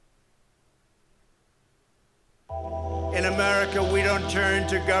In America, we don't turn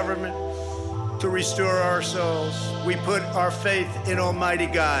to government to restore our souls. We put our faith in Almighty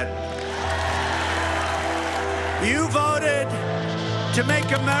God. You voted to make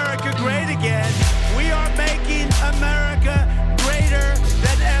America great again. We are making America greater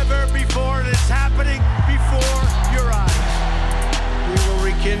than ever before, and it's happening before your eyes. We will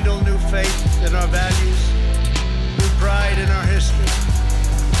rekindle new faith in our values, new pride in our history,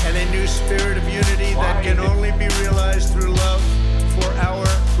 and a new spirit of unity that can only be realized through love for our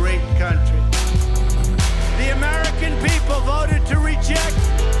great country. The American people voted to reject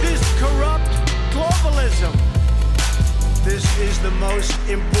this corrupt globalism. This is the most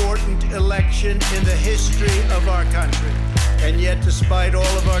important election in the history of our country. And yet, despite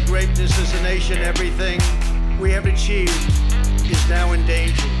all of our greatness as a nation, everything we have achieved is now in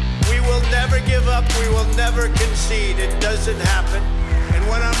danger. We will never give up. We will never concede. It doesn't happen. And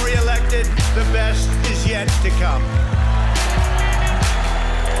when I'm reelected, the best is yet to come.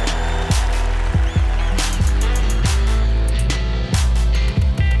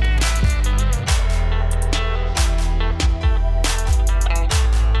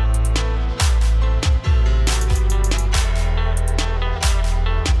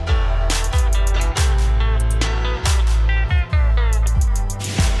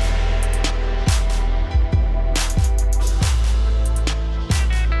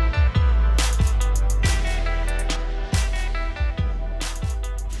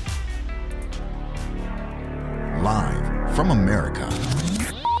 From America,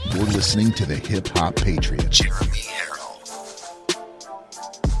 you're listening to the Hip Hop Patriot, Jeremy Herrell.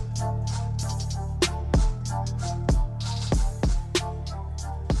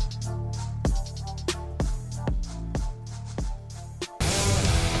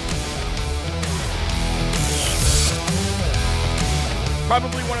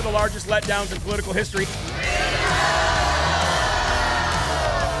 Probably one of the largest letdowns in political history.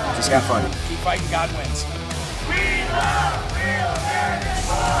 Just have fun. Keep fighting, God wins. We love real American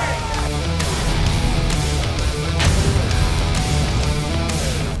boys!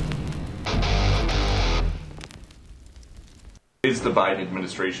 Is the Biden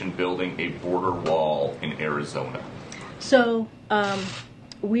administration building a border wall in Arizona? So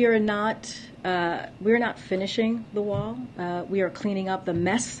we are not finishing the wall. We are cleaning up the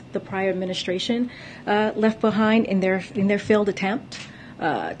mess the prior administration left behind in their failed attempt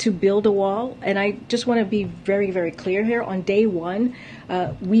to build a wall. And I just want to be very, very clear here. On day one,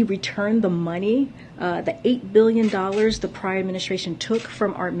 we returned the money, the $8 billion the prior administration took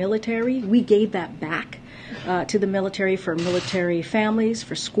from our military. We gave that back to the military for military families,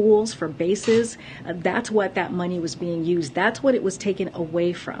 for schools, for bases. That's what that money was being used. That's what it was taken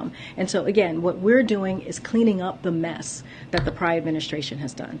away from. And so, again, what we're doing is cleaning up the mess that the prior administration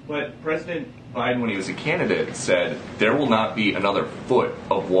has done. But President Biden, when he was a candidate, said there will not be another foot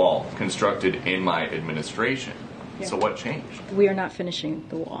of wall constructed in my administration. Yeah. So what changed? We are not finishing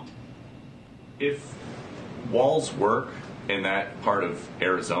the wall. If walls work in that part of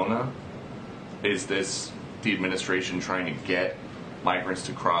Arizona, is this the administration trying to get migrants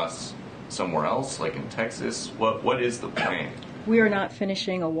to cross somewhere else, like in Texas? What is the plan? We are not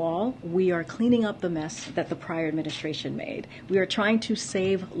finishing a wall. We are cleaning up the mess that the prior administration made. We are trying to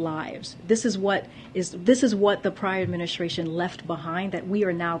save lives. This is what the prior administration left behind that we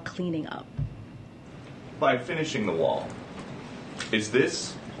are now cleaning up. By finishing the wall, is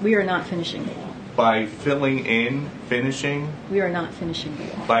this? We are not finishing the wall. By filling in, finishing? We are not finishing the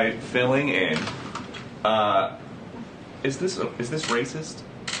wall. By filling in, is this racist?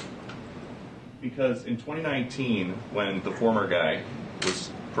 Because in 2019, when the former guy was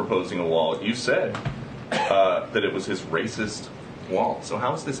proposing a wall, you said that it was his racist wall. So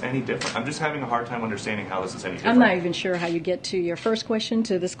how is this any different? I'm just having a hard time understanding how this is any different. I'm not even sure how you get to your first question,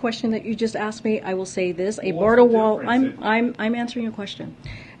 to this question that you just asked me. I will say this: a border wall. I'm answering your question.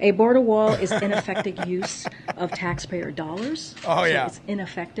 A border wall is ineffective use of taxpayer dollars. Oh, yeah. So it's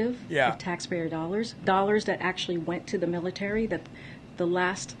ineffective of taxpayer dollars that actually went to the military, that the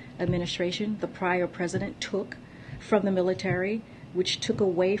last administration, the prior president, took from the military, which took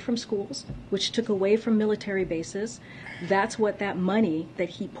away from schools, which took away from military bases. That's what that money that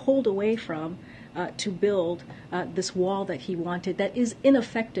he pulled away from to build this wall that he wanted, that is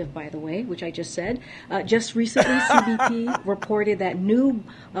ineffective, by the way, which I just said. Just recently, CBP reported that new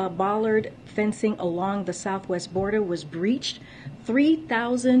bollard fencing along the southwest border was breached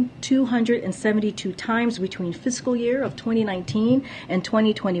 3,272 times between fiscal year of 2019 and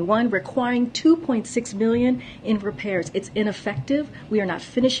 2021, requiring $2.6 million in repairs. It's ineffective. We are not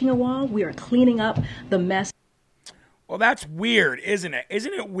finishing a wall. We are cleaning up the mess. Well, that's weird, isn't it?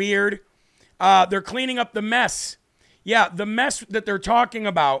 Isn't it weird? They're cleaning up the mess. Yeah, the mess that they're talking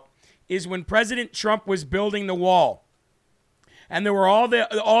about is when President Trump was building the wall. And there were all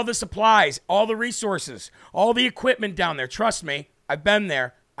the supplies, all the resources, all the equipment down there. Trust me, I've been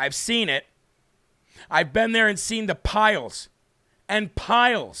there. I've seen it. I've been there and seen the piles and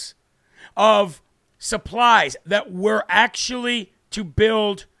piles of supplies that were actually to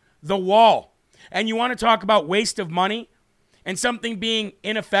build the wall. And you want to talk about waste of money and something being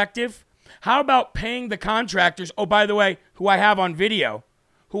ineffective? How about paying the contractors, oh, by the way, who I have on video,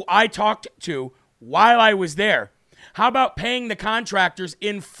 who I talked to while I was there? How about paying the contractors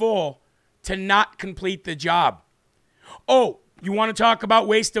in full to not complete the job? Oh, you want to talk about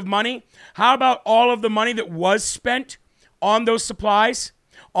waste of money? How about all of the money that was spent on those supplies,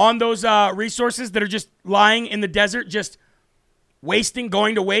 on those resources that are just lying in the desert, just wasting,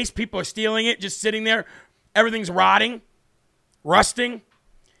 going to waste? People are stealing it, just sitting there. Everything's rotting, rusting.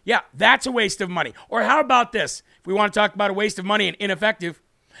 Yeah, that's a waste of money. Or how about this? If we want to talk about a waste of money and ineffective,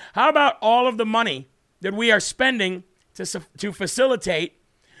 how about all of the money that we are spending to facilitate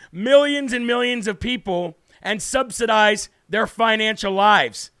millions and millions of people and subsidize their financial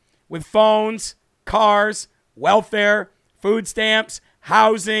lives with phones, cars, welfare, food stamps,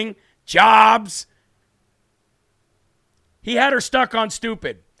 housing, jobs? He had her stuck on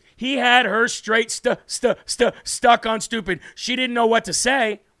stupid. He had her straight stuck on stupid. She didn't know what to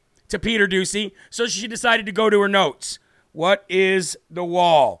say to Peter Doocy, so she decided to go to her notes. What is the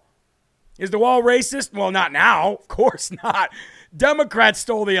wall? Is the wall racist? Well, not now. Of course not. Democrats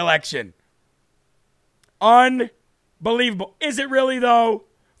stole the election. Unbelievable. Is it really, though?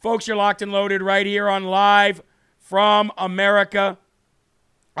 Folks, you're locked and loaded right here on Live from America.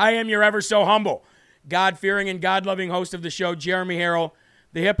 I am your ever so humble, God-fearing and God-loving host of the show, Jeremy Harrell,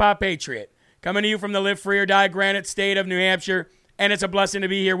 the hip-hop patriot, coming to you from the Live Free or Die Granite State of New Hampshire, and it's a blessing to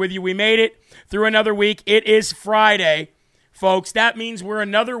be here with you. We made it through another week. It is Friday, folks. That means we're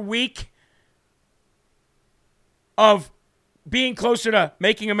another week of being closer to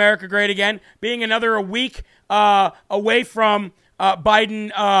making America great again, being another week away from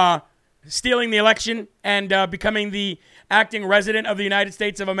Biden stealing the election and becoming the acting resident of the United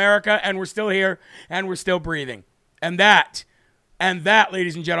States of America, and we're still here, and we're still breathing. And that,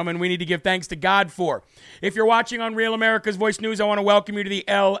 ladies and gentlemen, we need to give thanks to God for. If you're watching on Real America's Voice News, I want to welcome you to the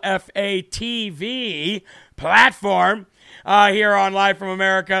LFA TV platform here on Live from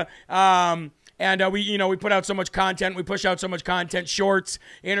America. And we put out so much content. We push out so much content, shorts,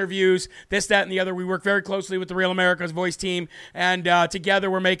 interviews, this, that, and the other. We work very closely with the Real America's Voice team, and together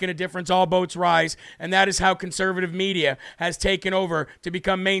we're making a difference. All boats rise, and that is how conservative media has taken over to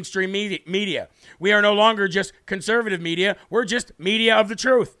become mainstream media. We are no longer just conservative media. We're just media of the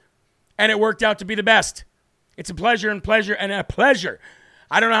truth, and it worked out to be the best. It's a pleasure.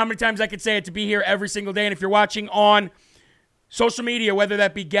 I don't know how many times I could say it, to be here every single day. And if you're watching on social media, whether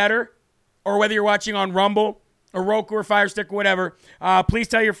that be Getter, or whether you're watching on Rumble or Roku or Fire Stick or whatever, please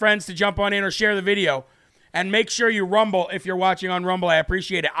tell your friends to jump on in or share the video. And make sure you rumble if you're watching on Rumble. I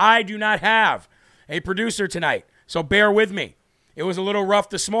appreciate it. I do not have a producer tonight, so bear with me. It was a little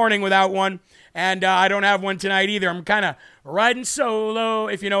rough this morning without one, and I don't have one tonight either. I'm kind of riding solo,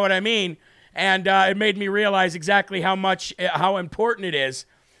 if you know what I mean. And it made me realize exactly how important it is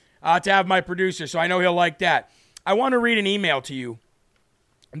to have my producer, so I know he'll like that. I want to read an email to you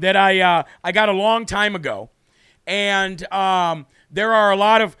that I got a long time ago, and there are a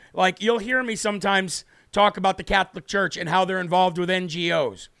lot of, you'll hear me sometimes talk about the Catholic Church and how they're involved with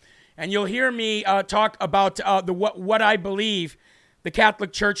NGOs, and you'll hear me talk about what I believe the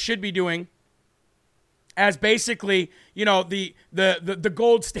Catholic Church should be doing as basically, the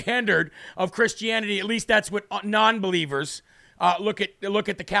gold standard of Christianity. At least that's what non-believers look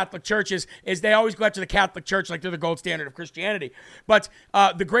at the Catholic Church is they always go out to the Catholic Church like they're the gold standard of Christianity. But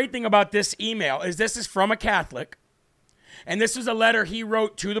the great thing about this email is this is from a Catholic, and this is a letter he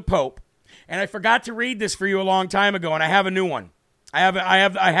wrote to the Pope. And I forgot to read this for you a long time ago, and I have a new one. I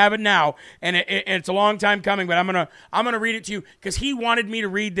have it now, and it's a long time coming. But I'm gonna read it to you because he wanted me to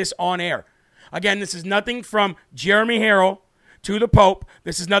read this on air. Again, this is nothing from Jeremy Harrell to the Pope.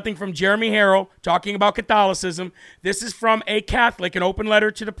 This is nothing from Jeremy Harrell talking about Catholicism. This is from a Catholic, an open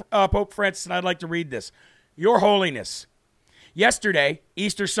letter to the Pope Francis, and I'd like to read this. Your Holiness, yesterday,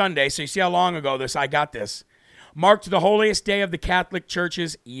 Easter Sunday, so you see how long ago I got this, marked the holiest day of the Catholic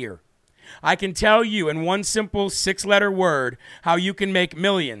Church's year. I can tell you in one simple 6-letter word how you can make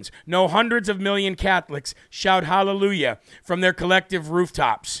millions, no hundreds of million Catholics shout hallelujah from their collective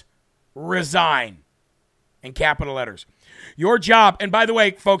rooftops. Resign. In capital letters. Your job, and by the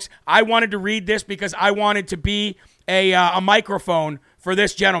way, folks, I wanted to read this because I wanted to be a microphone for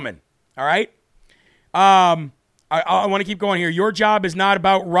this gentleman, all right? I want to keep going here. Your job is not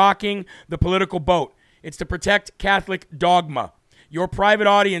about rocking the political boat. It's to protect Catholic dogma. Your private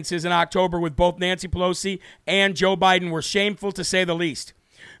audiences in October with both Nancy Pelosi and Joe Biden were shameful, to say the least.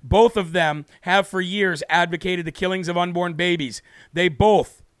 Both of them have for years advocated the killings of unborn babies. They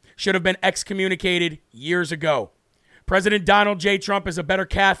both should have been excommunicated years ago. President Donald J. Trump is a better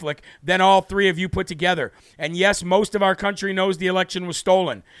Catholic than all three of you put together. And yes, most of our country knows the election was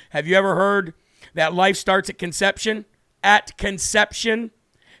stolen. Have you ever heard that life starts at conception? At conception?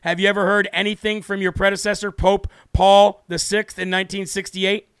 Have you ever heard anything from your predecessor, Pope Paul VI in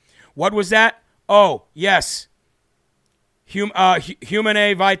 1968? What was that? Oh, yes.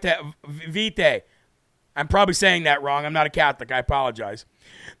 Humanae Vitae. I'm probably saying that wrong. I'm not a Catholic. I apologize.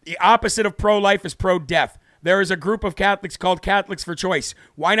 The opposite of pro-life is pro-death. There is a group of Catholics called Catholics for Choice.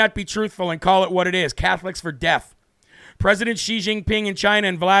 Why not be truthful and call it what it is? Catholics for death. President Xi Jinping in China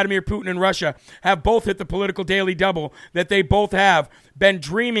and Vladimir Putin in Russia have both hit the political daily double that they both have been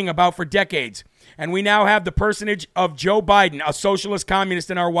dreaming about for decades. And we now have the personage of Joe Biden, a socialist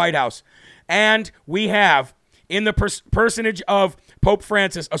communist, in our White House. And we have in the personage of Pope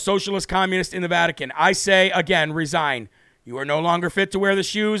Francis, a socialist communist in the Vatican. I say again, resign. You are no longer fit to wear the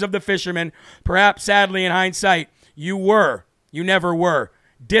shoes of the fisherman. Perhaps, sadly, in hindsight, you never were,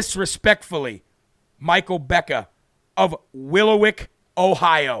 disrespectfully, Michael Becca of Willowick,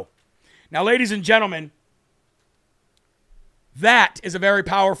 Ohio. Now, ladies and gentlemen, that is a very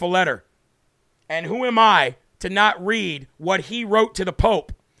powerful letter. And who am I to not read what he wrote to the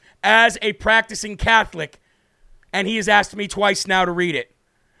Pope as a practicing Catholic? And he has asked me twice now to read it.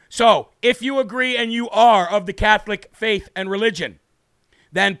 So, if you agree and you are of the Catholic faith and religion,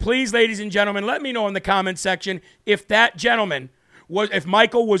 then please, ladies and gentlemen, let me know in the comments section if that gentleman if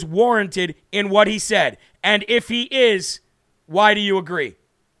Michael was warranted in what he said. And if he is, why do you agree?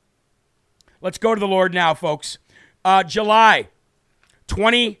 Let's go to the Lord now, folks. July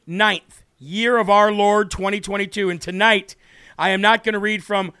 29th, year of our Lord 2022. And tonight, I am not going to read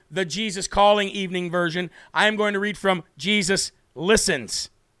from the Jesus Calling evening version. I am going to read from Jesus Listens.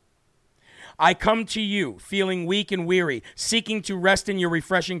 I come to you feeling weak and weary, seeking to rest in your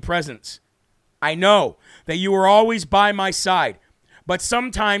refreshing presence. I know that you are always by my side, but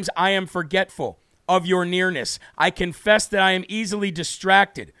sometimes I am forgetful of your nearness. I confess that I am easily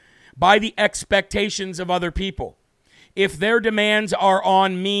distracted by the expectations of other people. If their demands are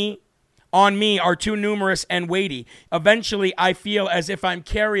on me are too numerous and weighty, eventually I feel as if I'm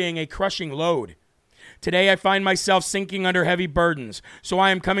carrying a crushing load. Today I find myself sinking under heavy burdens, so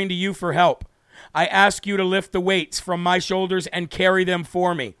I am coming to you for help. I ask you to lift the weights from my shoulders and carry them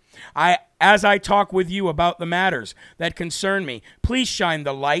for me. As I talk with you about the matters that concern me, please shine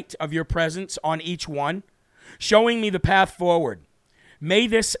the light of your presence on each one, showing me the path forward. May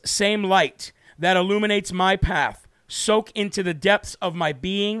this same light that illuminates my path soak into the depths of my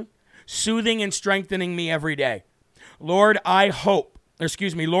being, soothing and strengthening me every day. Lord, I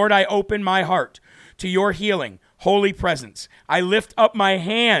open my heart to your healing, holy presence. I lift up my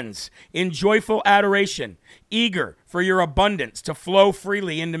hands in joyful adoration, eager for your abundance to flow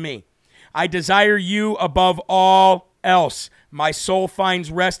freely into me. I desire you above all else. My soul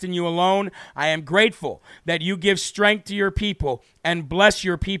finds rest in you alone. I am grateful that you give strength to your people and bless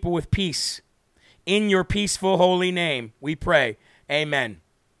your people with peace. In your peaceful holy name, we pray. Amen.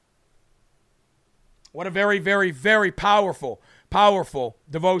 What a very, very, very powerful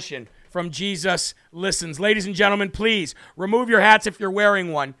devotion from Jesus Listens. Ladies and gentlemen, please remove your hats if you're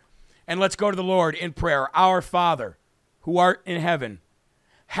wearing one, and let's go to the Lord in prayer. Our Father, who art in heaven,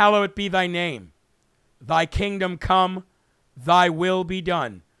 hallowed be thy name. Thy kingdom come, thy will be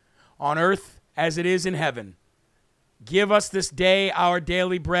done, on earth as it is in heaven. Give us this day our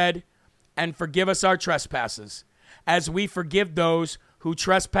daily bread, and forgive us our trespasses, as we forgive those who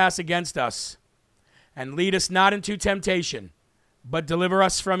trespass against us. And lead us not into temptation, but deliver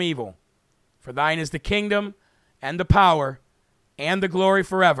us from evil. For thine is the kingdom, and the power, and the glory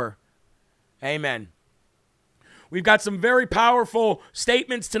forever. Amen. We've got some very powerful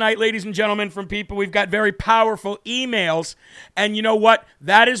statements tonight, ladies and gentlemen, from people. We've got very powerful emails. And you know what?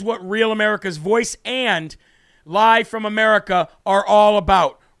 That is what Real America's Voice and Live from America are all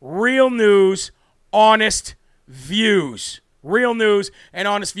about. Real news, honest views. Real news and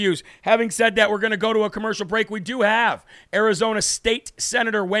honest views. Having said that, we're going to go to a commercial break. We do have Arizona State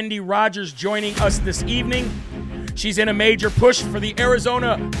Senator Wendy Rogers joining us this evening. She's in a major push for the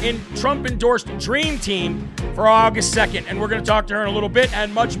Arizona Trump-endorsed Dream Team for August 2nd. And we're going to talk to her in a little bit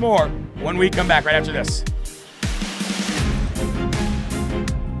and much more when we come back right after this.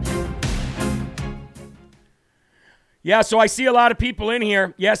 Yeah, so I see a lot of people in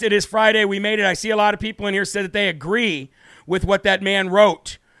here. Yes, it is Friday. We made it. I see a lot of people in here said that they agree with what that man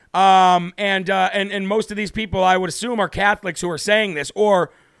wrote. And most of these people, I would assume, are Catholics who are saying this,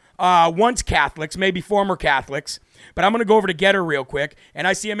 or once Catholics, maybe former Catholics. But I'm going to go over to Getter real quick. And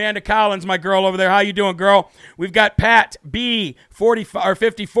I see Amanda Collins, my girl over there. How you doing, girl? We've got Pat B,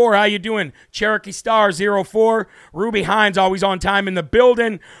 54. How you doing? Cherokee Star 04. Ruby Hines, always on time in the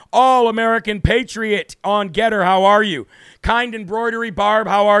building. All-American Patriot on Getter. How are you? Kind Embroidery, Barb,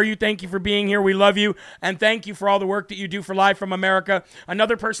 how are you? Thank you for being here. We love you. And thank you for all the work that you do for Live from America.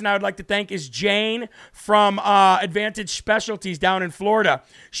 Another person I would like to thank is Jane from Advantage Specialties down in Florida.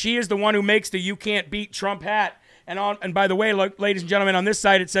 She is the one who makes the You Can't Beat Trump hat. And by the way, ladies and gentlemen, on this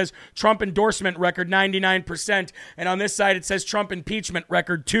side it says Trump endorsement record 99%. And on this side it says Trump impeachment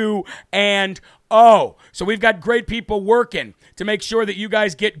record 2-0. So we've got great people working to make sure that you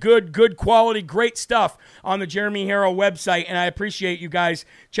guys get good quality, great stuff on the Jeremy Harrell website. And I appreciate you guys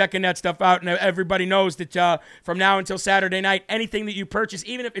checking that stuff out. And everybody knows that from now until Saturday night, anything that you purchase,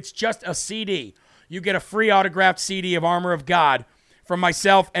 even if it's just a CD, you get a free autographed CD of Armor of God from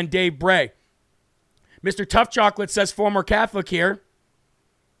myself and Dave Bray. Mr. Tough Chocolate says former Catholic here.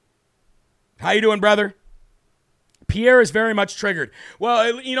 How you doing, brother? Pierre is very much triggered.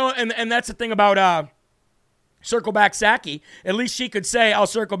 Well, you know, and that's the thing about Circle Back Saki. At least she could say, I'll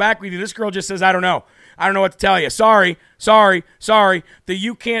circle back with you. This girl just says, I don't know. I don't know what to tell you. Sorry. The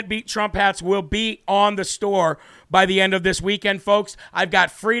You Can't Beat Trump hats will be on the store by the end of this weekend, folks. I've got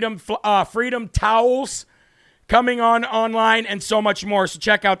Freedom towels coming online and so much more. So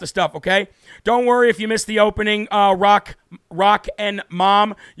check out the stuff, okay? Don't worry if you missed the opening, Rock and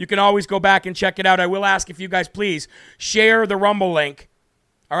Mom. You can always go back and check it out. I will ask if you guys please share the Rumble link.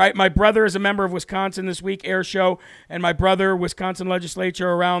 All right, my brother is a member of Wisconsin This Week Air Show, and my brother, Wisconsin legislature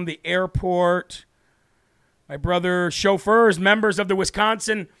around the airport. My brother chauffeurs members of the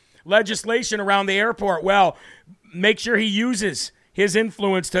Wisconsin legislation around the airport. Well, make sure he uses his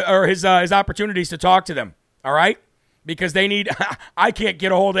influence or his opportunities to talk to them. All right? Because they need, I can't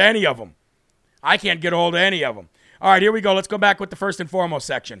get a hold of any of them. All right, here we go. Let's go back with the first and foremost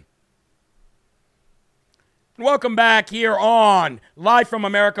section. Welcome back here on Live from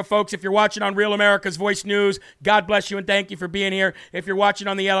America, folks. If you're watching on Real America's Voice News, God bless you and thank you for being here. If you're watching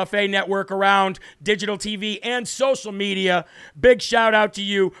on the LFA network around digital TV and social media, big shout out to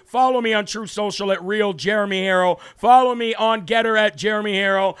you. Follow me on True Social at Real Jeremy Harrell. Follow me on Getter at Jeremy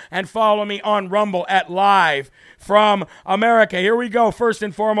Harrell. And follow me on Rumble at Live from America. Here we go. First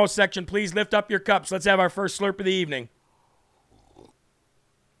and foremost section. Please lift up your cups. Let's have our first slurp of the evening.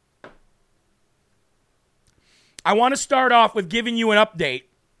 I want to start off with giving you an update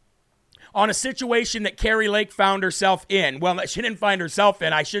on a situation that Kari Lake found herself in. Well, she didn't find herself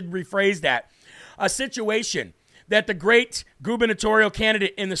in. I should rephrase that. A situation that the great gubernatorial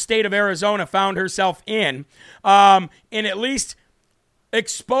candidate in the state of Arizona found herself in at least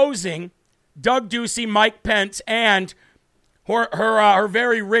exposing Doug Ducey, Mike Pence, and her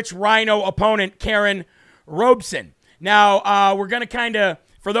very rich rhino opponent, Karen Robeson. Now, we're going to kind of,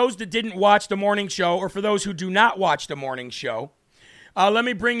 for those that didn't watch the morning show, or for those who do not watch the morning show, let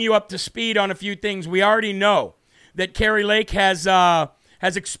me bring you up to speed on a few things. We already know that Kari Lake has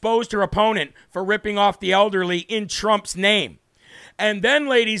exposed her opponent for ripping off the elderly in Trump's name. And then,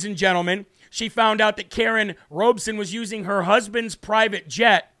 ladies and gentlemen, she found out that Karen Robeson was using her husband's private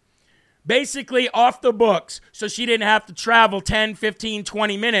jet basically off the books, so she didn't have to travel 10, 15,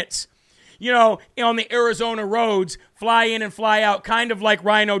 20 minutes, you know, on the Arizona roads, fly in and fly out, kind of like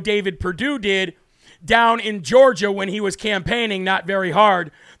Rhino David Perdue did down in Georgia when he was campaigning, not very hard,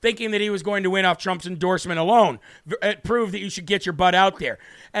 thinking that he was going to win off Trump's endorsement alone. It proved that you should get your butt out there.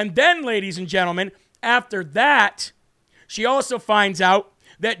 And then, ladies and gentlemen, after that, she also finds out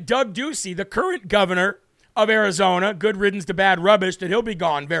that Doug Ducey, the current governor of Arizona, good riddance to bad rubbish, that he'll be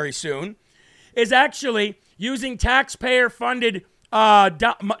gone very soon, is actually using taxpayer-funded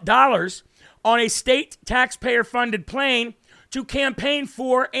dollars on a state taxpayer-funded plane to campaign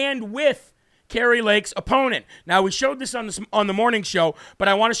for and with Kari Lake's opponent. Now, we showed this on the morning show, but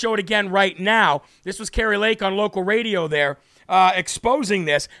I want to show it again right now. This was Kari Lake on local radio there, exposing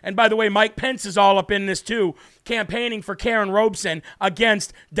this. And by the way, Mike Pence is all up in this too, campaigning for Karen Robeson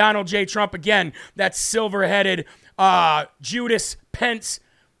against Donald J. Trump again. That silver-headed Judas Pence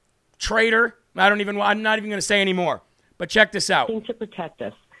traitor. I'm not even going to say anymore. But check this out. To protect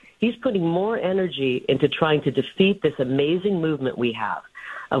us. He's putting more energy into trying to defeat this amazing movement we have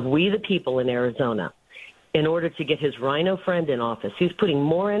of we the people in Arizona in order to get his rhino friend in office. He's putting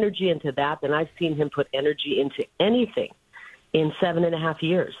more energy into that than I've seen him put energy into anything in 7.5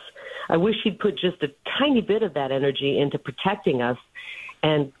 years. I wish he'd put just a tiny bit of that energy into protecting us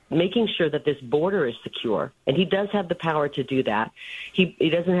and making sure that this border is secure. And he does have the power to do that.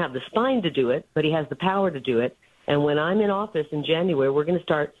 He doesn't have the spine to do it, but he has the power to do it. And when I'm in office in January, we're going to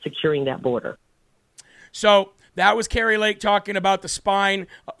start securing that border. So that was Kari Lake talking about the spine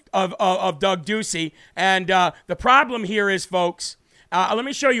of Doug Ducey. And the problem here is, folks, let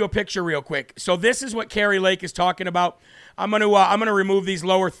me show you a picture real quick. So this is what Kari Lake is talking about. I'm gonna remove this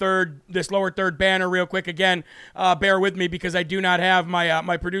lower third banner real quick again. Bear with me because I do not have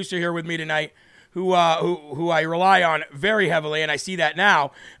my producer here with me tonight, who I rely on very heavily, and I see that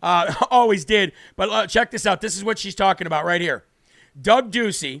now. Always did, but check this out. This is what she's talking about right here. Doug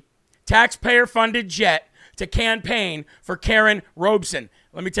Ducey, taxpayer-funded jet to campaign for Karen Robeson.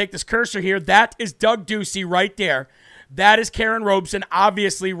 Let me take this cursor here. That is Doug Ducey right there. That is Karen Robeson,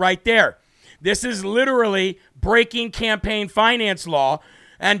 obviously, right there. This is literally breaking campaign finance law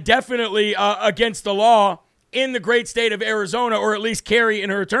and definitely against the law in the great state of Arizona, or at least Kari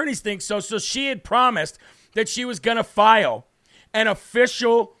and her attorneys think so. So she had promised that she was going to file an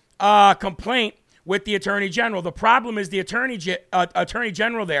official complaint with the Attorney General. The problem is the Attorney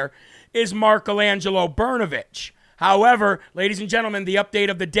General there is Michelangelo Brnovich. However, ladies and gentlemen, the update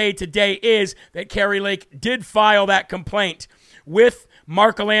of the day today is that Kari Lake did file that complaint with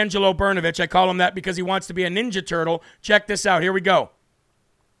Michelangelo Brnovich. I call him that because he wants to be a Ninja Turtle. Check this out. Here we go.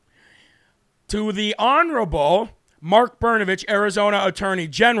 To the Honorable Mark Brnovich, Arizona Attorney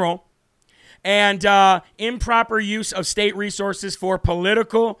General, and improper use of state resources for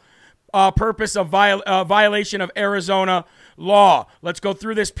political purpose of violation of Arizona law. Let's go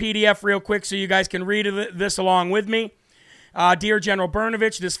through this PDF real quick so you guys can read this along with me. Dear General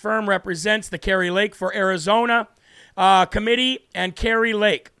Brnovich, this firm represents the Kari Lake for Arizona Committee and Kari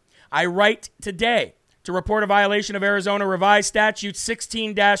Lake. I write today to report a violation of Arizona Revised Statute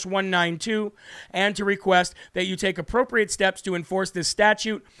 16-192 and to request that you take appropriate steps to enforce this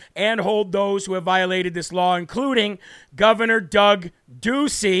statute and hold those who have violated this law, including Governor Doug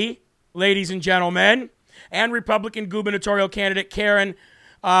Ducey, ladies and gentlemen, and Republican gubernatorial candidate Karen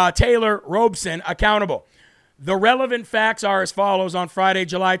Taylor Robeson, accountable. The relevant facts are as follows. On Friday,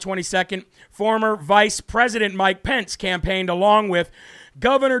 July 22nd, former Vice President Mike Pence campaigned along with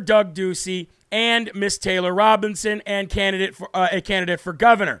Governor Doug Ducey and Miss Taylor Robinson and a candidate for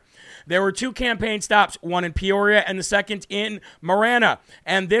governor. There were two campaign stops, one in Peoria and the second in Marana,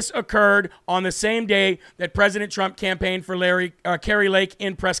 and this occurred on the same day that President Trump campaigned for Kari Lake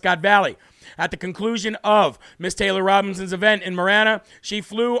in Prescott Valley. At the conclusion of Miss Taylor Robinson's event in Marana, she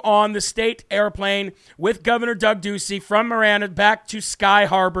flew on the state airplane with Governor Doug Ducey from Marana back to Sky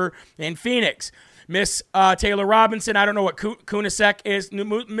Harbor in Phoenix. Miss Taylor Robinson, I don't know what Kunasek is.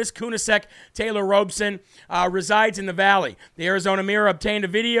 Miss Kunasek Taylor Robeson resides in the Valley. The Arizona Mirror obtained a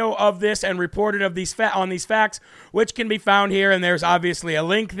video of this and reported on these facts, which can be found here, and there's obviously a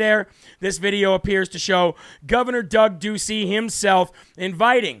link there. This video appears to show Governor Doug Ducey himself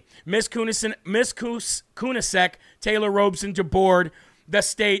inviting Miss Kunasek Taylor Robeson to board the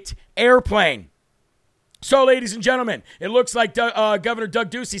state airplane. So, ladies and gentlemen, it looks like Governor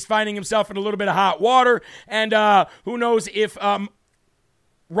Doug Ducey's finding himself in a little bit of hot water, and who knows if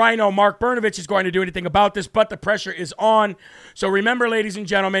Rhino Mark Brnovich is going to do anything about this, but the pressure is on. So remember, ladies and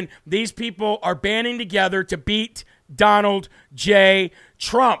gentlemen, these people are banding together to beat Donald J.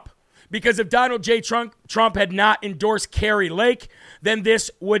 Trump. Because if Donald J. Trump had not endorsed Kari Lake, then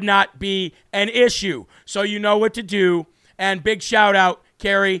this would not be an issue. So you know what to do, and big shout out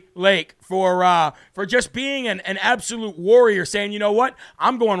Kari Lake for just being an absolute warrior, saying, you know what,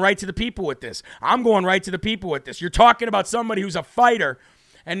 I'm going right to the people with this. You're talking about somebody who's a fighter,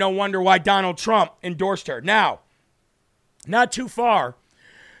 and no wonder why Donald Trump endorsed her. Now, not too far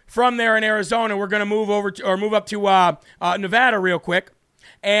from there in Arizona, we're going to move up to Nevada real quick.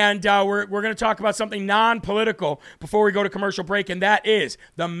 And we're going to talk about something non-political before we go to commercial break, and that is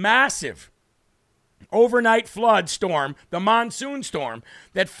the massive overnight flood storm, the monsoon storm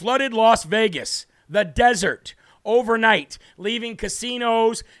that flooded Las Vegas, the desert, overnight, leaving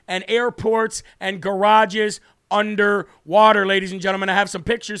casinos and airports and garages underwater. Ladies and gentlemen, I have some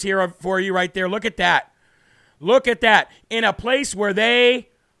pictures here for you right there. Look at that. In a place where they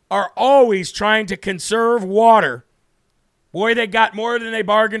are always trying to conserve water. Boy, they got more than they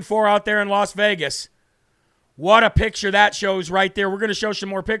bargained for out there in Las Vegas. What a picture that shows right there. We're going to show some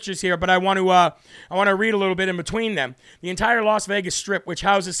more pictures here, but I want to read a little bit in between them. The entire Las Vegas Strip, which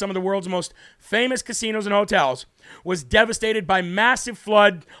houses some of the world's most famous casinos and hotels, was devastated by massive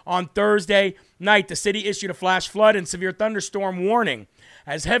flood on Thursday night. The city issued a flash flood and severe thunderstorm warning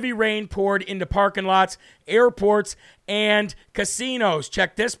as heavy rain poured into parking lots, airports, and casinos.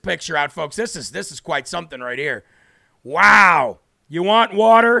 Check this picture out, folks. This is quite something right here. Wow. You want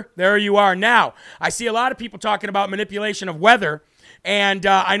water? There you are. Now, I see a lot of people talking about manipulation of weather, and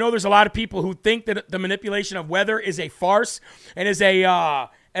I know there's a lot of people who think that the manipulation of weather is a farce and is a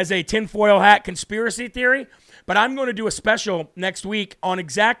tinfoil hat conspiracy theory. But I'm going to do a special next week on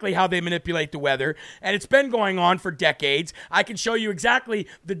exactly how they manipulate the weather, and it's been going on for decades. I can show you exactly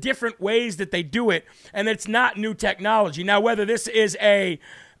the different ways that they do it, and it's not new technology. Now, whether this is a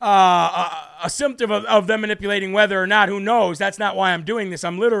symptom of them manipulating weather or not, who knows? That's not why I'm doing this.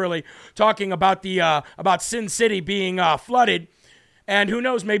 I'm literally talking about about Sin City being flooded, and who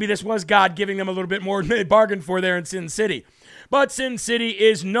knows? Maybe this was God giving them a little bit more than they bargained for there in Sin City. But Sin City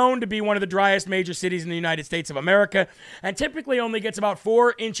is known to be one of the driest major cities in the United States of America and typically only gets about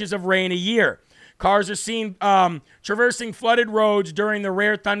 4 inches of rain a year. Cars are seen traversing flooded roads during the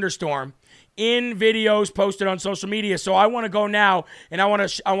rare thunderstorm in videos posted on social media. So I want to go now, and I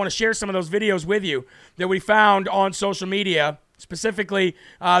want to share some of those videos with you that we found on social media. Specifically,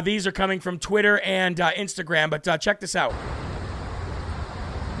 these are coming from Twitter and Instagram, but check this out.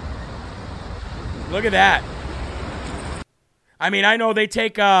 Look at that. I mean, I know they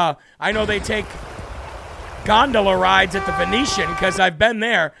take gondola rides at the Venetian because I've been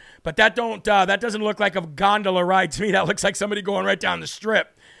there, but that doesn't look like a gondola ride to me. That looks like somebody going right down the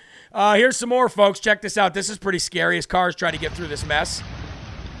strip. Here's some more, folks. Check this out. This is pretty scary as cars try to get through this mess.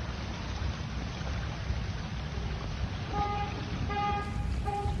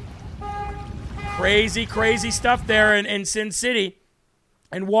 Crazy, crazy stuff there in Sin City.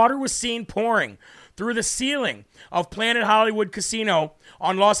 And water was seen pouring through the ceiling of Planet Hollywood Casino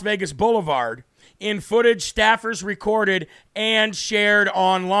on Las Vegas Boulevard in footage staffers recorded and shared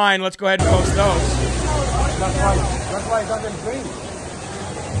online. Let's go ahead and post those. That's why it doesn't drink.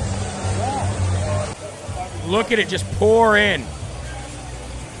 Look at it just pour in.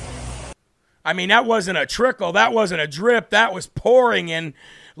 I mean, that wasn't a trickle. That wasn't a drip. That was pouring in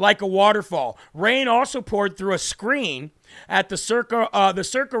like a waterfall. Rain also poured through a screen at the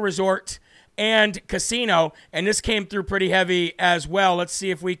Circa Resort and Casino, and this came through pretty heavy as well. Let's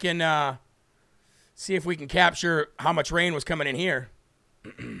see if we can capture how much rain was coming in here.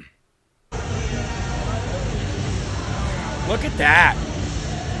 Look at that.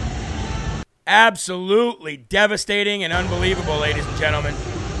 Absolutely devastating and unbelievable, ladies and gentlemen.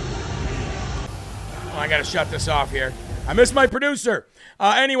 Oh, I got to shut this off here. I miss my producer.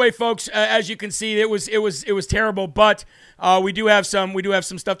 Anyway, folks, as you can see, it was terrible, but we do have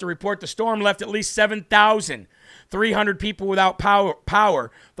some stuff to report. The storm left at least 7,300 people without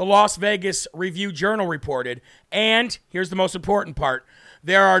power. The Las Vegas Review-Journal reported, and here's the most important part: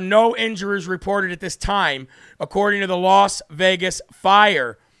 there are no injuries reported at this time, according to the Las Vegas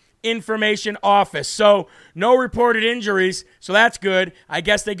Fire Information Office. So no reported injuries, so that's good. I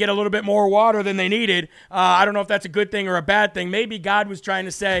guess they get a little bit more water than they needed. I don't know if that's a good thing or a bad thing. Maybe God was trying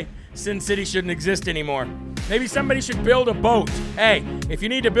to say Sin City shouldn't exist anymore. Maybe somebody should build a boat. Hey, if you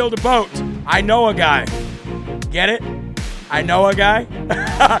need to build a boat, I know a guy. Get it? I know a guy.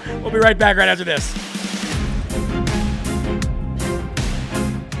 We'll be right back right after this.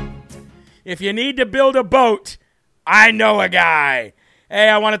 If you need to build a boat, I know a guy. Hey,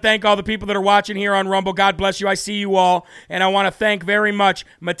 I want to thank all the people that are watching here on Rumble. God bless you. I see you all. And I want to thank very much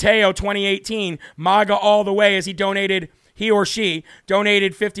Mateo 2018, MAGA all the way, as he or she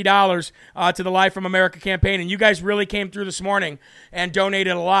donated $50 to the Live from America campaign. And you guys really came through this morning and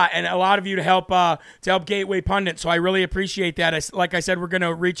donated a lot. And a lot of you to help Gateway Pundit. So I really appreciate that. Like I said, we're going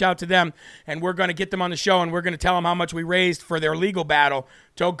to reach out to them and we're going to get them on the show and we're going to tell them how much we raised for their legal battle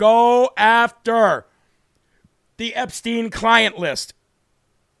to go after the Epstein client list.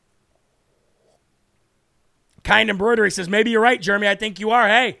 Kind Embroidery says, maybe you're right, Jeremy. I think you are.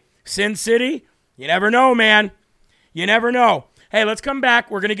 Hey, Sin City, you never know, man. You never know. Hey, let's come back.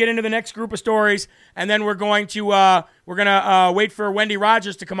 We're going to get into the next group of stories, and then we're going to wait for Wendy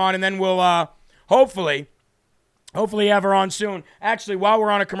Rogers to come on, and then we'll hopefully have her on soon. Actually, while we're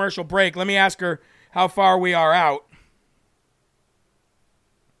on a commercial break, let me ask her how far we are out,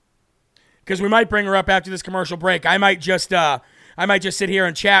 because we might bring her up after this commercial break. I might just sit here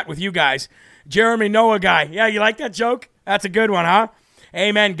and chat with you guys. Jeremy Noah guy. Yeah, you like that joke? That's a good one, huh?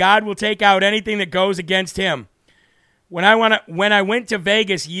 Amen. God will take out anything that goes against him. When I went to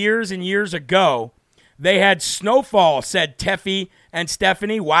Vegas years and years ago, they had snowfall, said Teffy and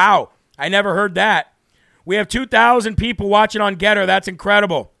Stephanie. Wow, I never heard that. We have 2,000 people watching on Getter. That's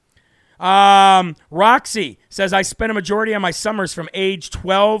incredible. Roxy says, I spent a majority of my summers from age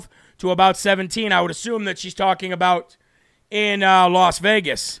 12 to about 17. I would assume that she's talking about in Las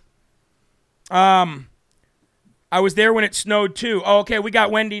Vegas. I was there when it snowed too. Oh, okay, we got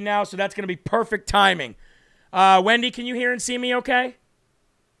Wendy now, so that's going to be perfect timing. Wendy, can you hear and see me okay?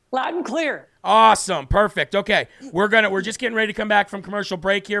 Loud and clear. Awesome. Perfect. Okay. We're just getting ready to come back from commercial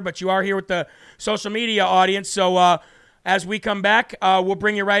break here, but you are here with the social media audience. So as we come back, we'll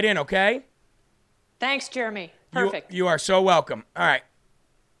bring you right in, okay? Thanks, Jeremy. Perfect. You are so welcome. All right.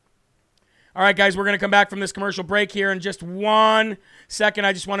 All right, guys, we're going to come back from this commercial break here in just 1 second.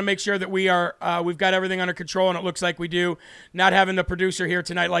 I just want to make sure that we've got everything under control, and it looks like we do. Not having the producer here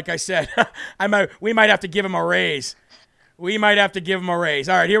tonight, like I said, we might have to give him a raise. All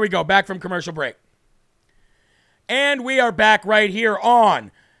right, here we go. Back from commercial break. And we are back right here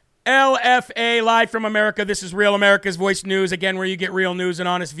on LFA, Live from America. This is Real America's Voice News, again, where you get real news and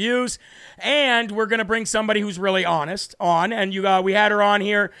honest views. And we're going to bring somebody who's really honest on. And we had her on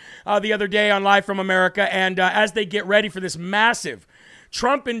here the other day on Live from America. And as they get ready for this massive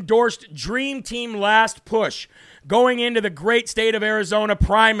Trump-endorsed Dream Team last push going into the great state of Arizona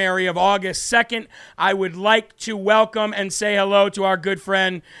primary of August 2nd, I would like to welcome and say hello to our good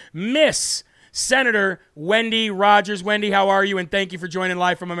friend, Miss Senator Wendy Rogers. Wendy, how are you? And thank you for joining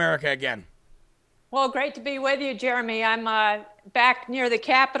Live from America again. Well, great to be with you, Jeremy. I'm back near the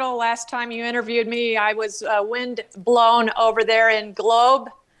Capitol. Last time you interviewed me, I was wind blown over there in Globe,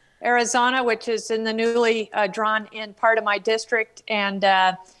 Arizona, which is in the newly drawn in part of my district. And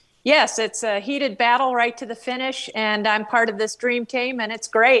yes, it's a heated battle right to the finish. And I'm part of this dream team, and it's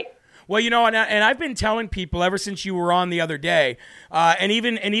great. Well, and I've been telling people ever since you were on the other day, and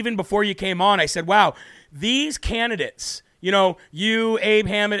even before you came on, I said, wow, these candidates, you, Abe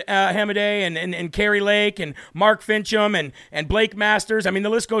Hamadeh, and Kari Lake, and Mark Finchem, and Blake Masters. I mean, the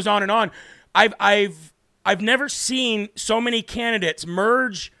list goes on and on. I've never seen so many candidates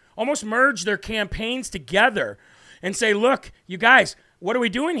almost merge their campaigns together and say, look, you guys, what are we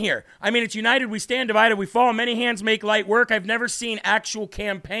doing here? I mean, it's united, we stand, divided, we fall. Many hands make light work. I've never seen actual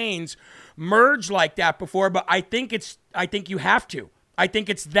campaigns merge like that before, but I think you have to. I think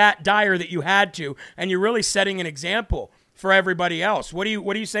it's that dire that you had to, and you're really setting an example for everybody else. What do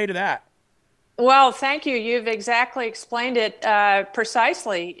you say to that? Well, thank you. You've exactly explained it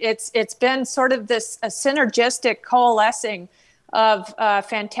precisely. It's been sort of this synergistic coalescing of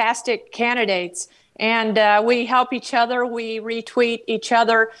fantastic candidates. And we help each other. We retweet each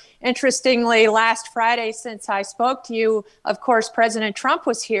other. Interestingly, last Friday, since I spoke to you, of course, President Trump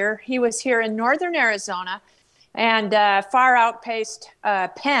was here. He was here in northern Arizona and far outpaced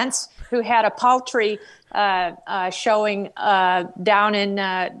Pence, who had a paltry showing down in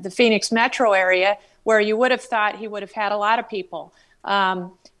the Phoenix metro area, where you would have thought he would have had a lot of people.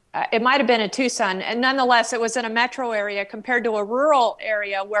 It might have been in Tucson. And nonetheless, it was in a metro area compared to a rural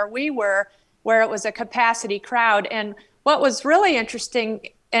area where we were, where it was a capacity crowd. And what was really interesting,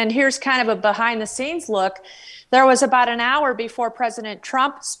 and here's kind of a behind the scenes look, there was about an hour before President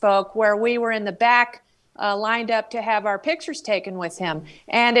Trump spoke where we were in the back lined up to have our pictures taken with him.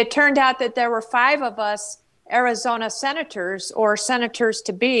 And it turned out that there were 5 of us Arizona senators or senators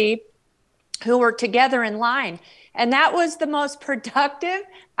to be who were together in line. And that was the most productive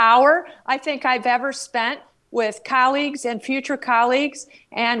hour I think I've ever spent with colleagues and future colleagues.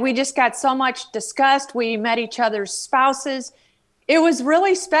 And we just got so much discussed. We met each other's spouses. It was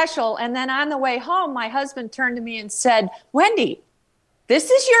really special. And then on the way home, my husband turned to me and said, Wendy, this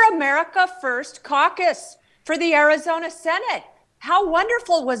is your America First caucus for the Arizona Senate. How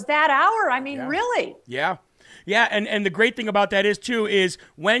wonderful was that hour? I mean, really? Yeah. Yeah. And the great thing about that is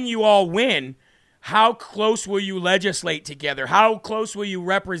when you all win, how close will you legislate together? How close will you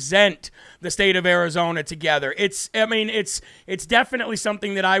represent the state of Arizona together? It's definitely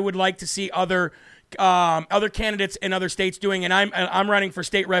something that I would like to see other candidates in other states doing. And I'm running for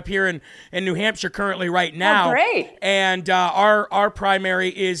state rep here in New Hampshire currently right now. Oh, great! And our primary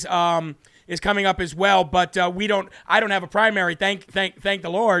is coming up as well, but I don't have a primary. Thank the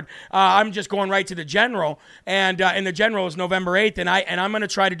Lord. I'm just going right to the general, and the general is November 8th, and I'm going to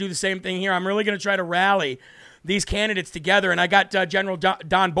try to do the same thing here. I'm really going to try to rally these candidates together, and I got General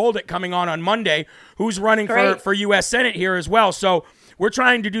Don Bolduc coming on Monday, who's running for U.S. Senate here as well. So we're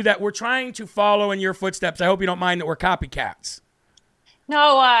trying to do that. We're trying to follow in your footsteps. I hope you don't mind that we're copycats.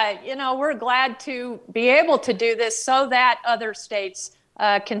 No, we're glad to be able to do this so that other states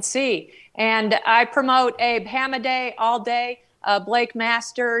can see. And I promote Abe Hamadeh all day, Blake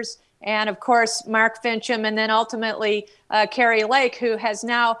Masters, and of course, Mark Finchem, and then ultimately Kari Lake, who has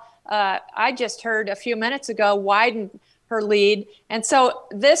now, I just heard a few minutes ago, widened her lead. And so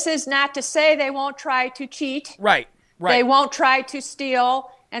this is not to say they won't try to cheat. Right. They won't try to steal.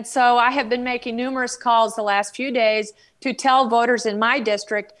 And so I have been making numerous calls the last few days to tell voters in my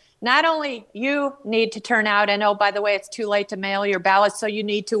district, not only you need to turn out, and oh, by the way, it's too late to mail your ballot, so you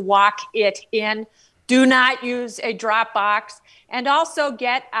need to walk it in. Do not use a drop box, and also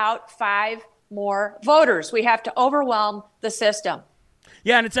get out 5 more voters. We have to overwhelm the system.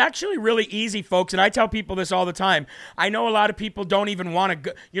 Yeah, and it's actually really easy, folks, and I tell people this all the time. I know a lot of people don't even want to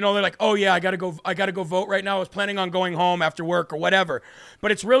go, they're like, oh yeah, I got to go vote right now. I was planning on going home after work or whatever.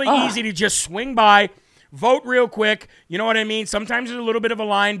 But it's really easy to just swing by, vote real quick. You know what I mean? Sometimes there's a little bit of a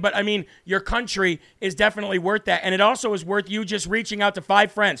line, but I mean, your country is definitely worth that. And it also is worth you just reaching out to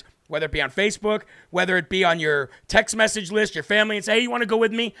 5 friends, whether it be on Facebook, whether it be on your text message list, your family, and say, hey, you want to go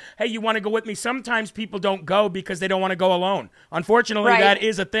with me? Hey, you want to go with me? Sometimes people don't go because they don't want to go alone. Unfortunately, that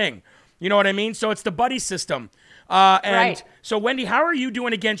is a thing. You know what I mean? So it's the buddy system. So, Wendy, how are you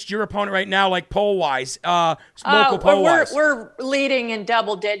doing against your opponent right now, like poll-wise, local poll-wise? We're leading in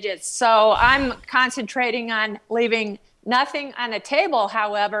double digits. So I'm concentrating on leaving nothing on the table.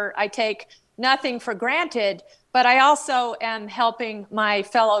 However, I take nothing for granted, but I also am helping my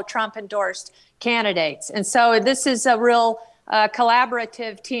fellow Trump-endorsed candidates. And so this is a real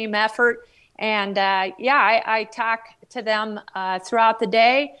collaborative team effort. And I talk to them throughout the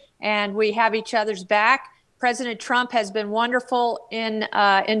day, and we have each other's back. President Trump has been wonderful in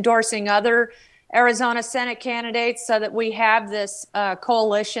endorsing other Arizona Senate candidates so that we have this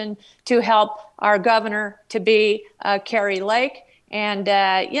coalition to help our governor to be Kari Lake. And,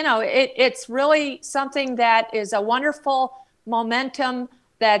 it's really something that is a wonderful momentum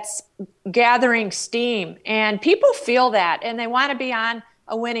that's gathering steam. And people feel that, and they want to be on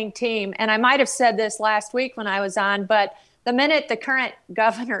a winning team. And I might have said this last week when I was on, but the minute the current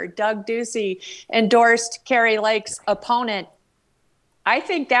governor, Doug Ducey, endorsed Kari Lake's opponent, I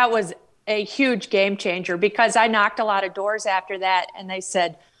think that was a huge game changer, because I knocked a lot of doors after that, and they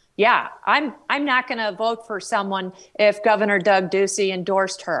said, yeah, I'm not going to vote for someone if Governor Doug Ducey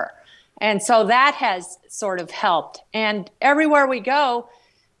endorsed her. And so that has sort of helped. And everywhere we go,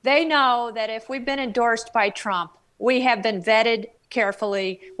 they know that if we've been endorsed by Trump, we have been vetted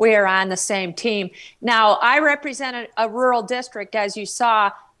carefully. We are on the same team. Now, I represent a rural district, as you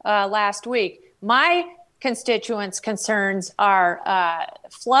saw last week. My constituents' concerns are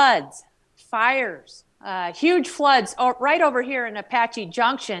floods, fires, huge floods right over here in Apache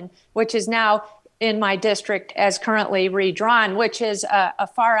Junction, which is now in my district as currently redrawn, which is a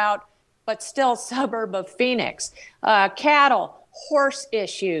far out but still suburb of Phoenix. Cattle, horse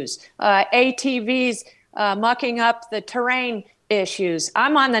issues, ATVs mucking up the terrain issues.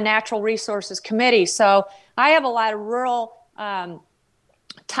 I'm on the Natural Resources Committee, so I have a lot of rural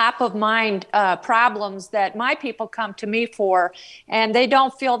top of mind problems that my people come to me for, and they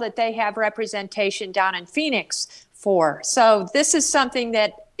don't feel that they have representation down in Phoenix for. So this is something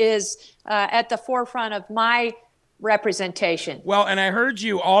that is at the forefront of my representation. Well, and I heard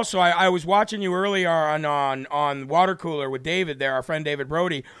you also, I was watching you earlier on Water Cooler with David there, our friend David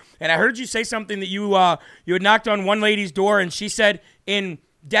Brody, and I heard you say something that you had knocked on one lady's door, and she said in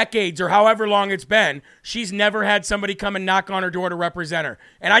decades or however long it's been, she's never had somebody come and knock on her door to represent her.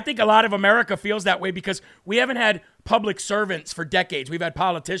 And I think a lot of America feels that way because we haven't had public servants for decades. We've had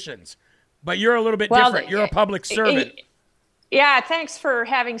politicians. But you're a little bit different. You're a public servant. Yeah, thanks for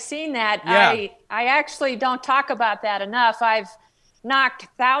having seen that. Yeah. I actually don't talk about that enough. I've knocked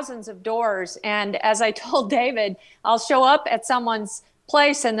thousands of doors, and as I told David, I'll show up at someone's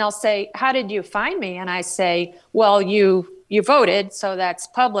place and they'll say, how did you find me? And I say, well, you voted, so that's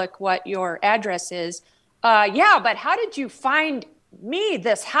public what your address is. Yeah, but how did you find me,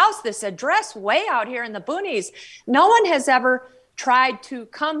 this house, this address way out here in the boonies? No one has ever tried to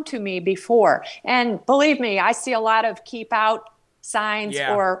come to me before. And believe me, I see a lot of keep out signs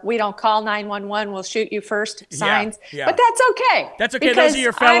or we don't call 911, we'll shoot you first signs. Yeah. But that's okay. That's okay. Those are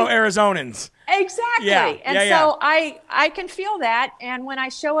your fellow Arizonans. Exactly. So I can feel that. And when I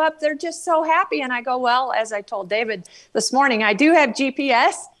show up, they're just so happy. And I go, well, as I told David this morning, I do have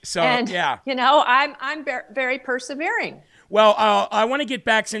GPS. So, and, I'm very persevering. Well, I want to get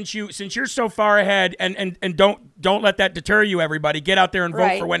back since you're so far ahead, and don't let that deter you. Everybody, get out there and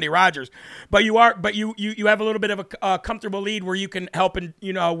vote for Wendy Rogers. But you have a little bit of a comfortable lead where you can help and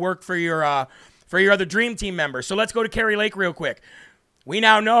work for your other dream team members. So let's go to Kari Lake real quick. We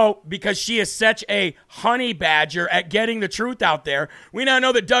now know, because she is such a honey badger at getting the truth out there, we now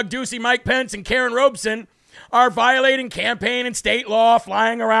know that Doug Ducey, Mike Pence, and Karen Robeson are violating campaign and state law,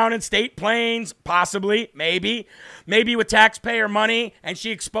 flying around in state planes, possibly, maybe with taxpayer money, and she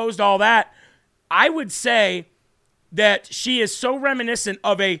exposed all that. I would say that she is so reminiscent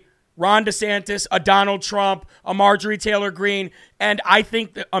of a Ron DeSantis, a Donald Trump, a Marjorie Taylor Greene. And I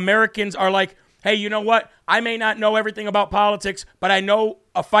think that Americans are like, hey, you know what? I may not know everything about politics, but I know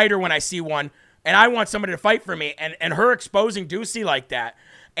a fighter when I see one, and I want somebody to fight for me. And her exposing Ducey like that,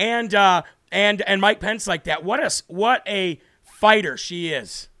 and Mike Pence like that. What a fighter she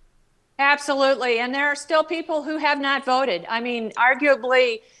is. Absolutely. And there are still people who have not voted. I mean,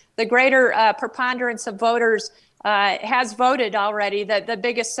 arguably the greater preponderance of voters has voted already, the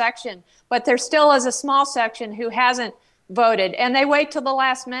biggest section, but there still is a small section who hasn't voted, and they wait till the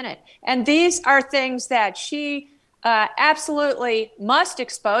last minute. And these are things that she absolutely must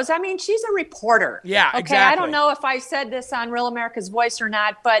expose. I mean, she's a reporter. Yeah, okay. Exactly. I don't know if I said this on Real America's Voice or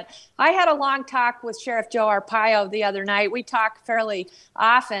not, but I had a long talk with Sheriff Joe Arpaio the other night. We talk fairly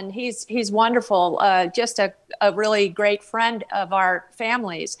often. He's wonderful, just a really great friend of our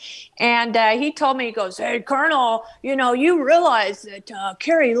families. And he told me, he goes, hey, Colonel, you realize that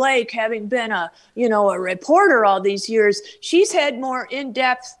Kari Lake, having been a reporter all these years, she's had more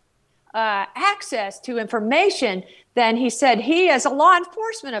in-depth access to information than he said he as a law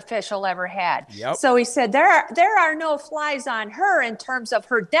enforcement official ever had. Yep. So he said there are no flies on her in terms of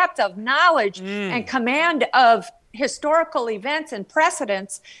her depth of knowledge and command of historical events and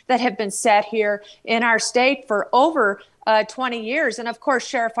precedents that have been set here in our state for over 20 years. And of course,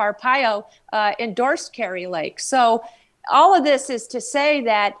 Sheriff Arpaio endorsed Kari Lake. So all of this is to say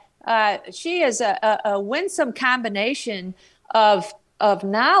that she is a winsome combination of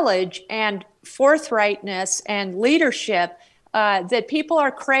knowledge and forthrightness and leadership that people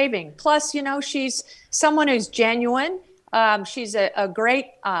are craving. Plus, she's someone who's genuine. She's a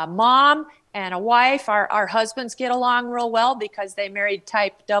great mom and a wife. Our husbands get along real well because they married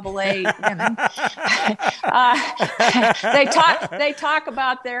type AA women. They talk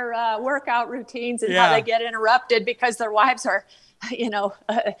about their workout routines and how they get interrupted because their wives are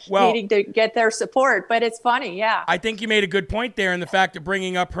needing to get their support. But it's funny, yeah. I think you made a good point there in the fact of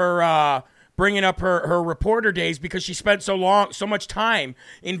bringing up her reporter days, because she spent so much time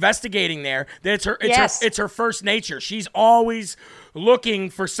investigating there that it's her first nature. She's always looking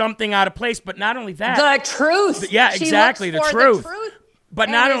for something out of place. But not only that, the truth. Yeah, exactly, the truth. But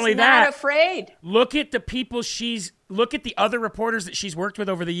not only that, not afraid. Look at the people look at the other reporters that she's worked with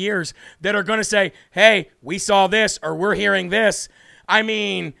over the years that are going to say, hey, we saw this or we're hearing this. I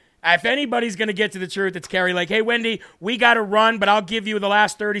mean, if anybody's going to get to the truth, it's Kari Lake. Hey, Wendy, we got to run, but I'll give you the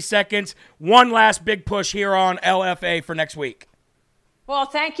last 30 seconds. One last big push here on LFA for next week. Well,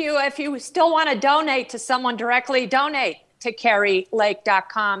 thank you. If you still want to donate to someone directly, donate to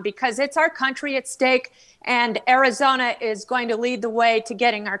KariLake.com, because it's our country at stake. And Arizona is going to lead the way to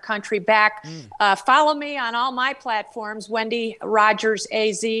getting our country back. Follow me on all my platforms, Wendy Rogers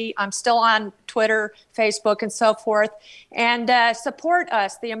AZ. I'm still on Twitter, Facebook, and so forth. And support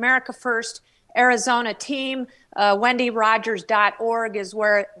us, the America First Arizona team. WendyRogers.org is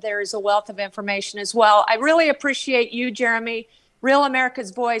where there is a wealth of information as well. I really appreciate you, Jeremy, Real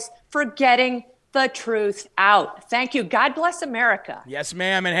America's Voice, for getting the truth out. Thank you. God bless America. Yes,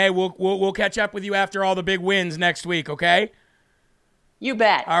 ma'am. And hey, we'll catch up with you after all the big wins next week, okay? You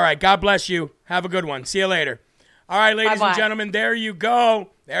bet. All right. God bless you. Have a good one. See you later. All right, ladies and gentlemen, there you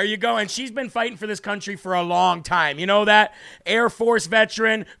go. There you go. And she's been fighting for this country for a long time. You know that? Air Force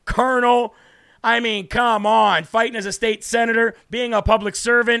veteran, colonel. I mean, come on, fighting as a state senator, being a public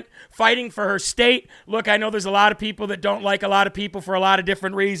servant, fighting for her state. Look, I know there's a lot of people that don't like a lot of people for a lot of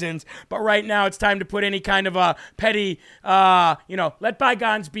different reasons, but right now it's time to put any kind of a petty, let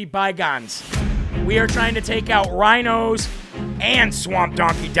bygones be bygones. We are trying to take out rhinos and swamp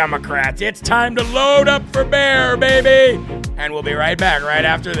donkey Democrats. It's time to load up for bear, baby. And we'll be right back right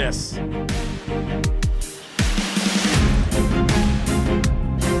after this.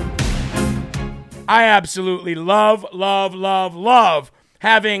 I absolutely love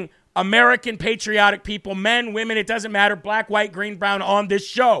having American patriotic people, men, women, it doesn't matter, black, white, green, brown, on this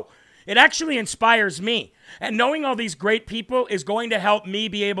show. It actually inspires me. And knowing all these great people is going to help me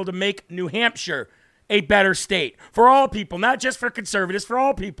be able to make New Hampshire a better state for all people, not just for conservatives, for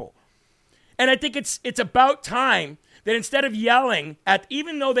all people. And I think it's about time that instead of yelling at,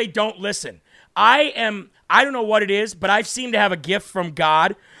 even though they don't listen, I don't know what it is, but I seem to have a gift from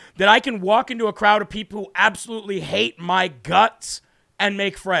God that I can walk into a crowd of people who absolutely hate my guts and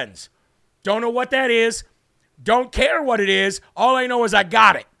make friends. Don't know what that is. Don't care what it is. All I know is I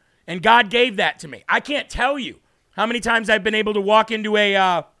got it. And God gave that to me. I can't tell you how many times I've been able to walk into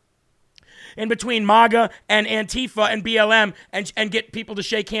in between MAGA and Antifa and BLM and get people to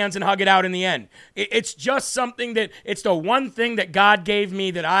shake hands and hug it out in the end. It's just something it's the one thing that God gave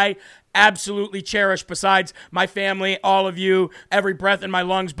me that I absolutely cherish besides my family, all of you, every breath in my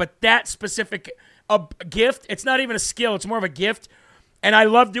lungs. But that specific gift, it's not even a skill. It's more of a gift. And I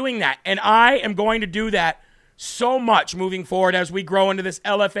love doing that. And I am going to do that so much moving forward as we grow into this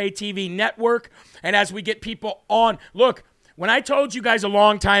LFA TV network and as we get people on. Look, when I told you guys a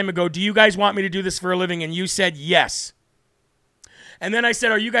long time ago, do you guys want me to do this for a living? And you said yes. And then I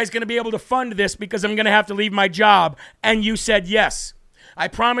said, are you guys going to be able to fund this because I'm going to have to leave my job? And you said yes. I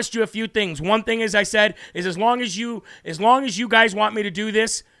promised you a few things. One thing, as I said, is as long as you guys want me to do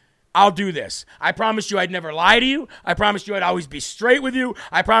this, I'll do this. I promised you I'd never lie to you. I promised you I'd always be straight with you.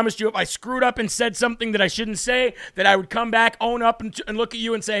 I promised you if I screwed up and said something that I shouldn't say, that I would come back, own up, and look at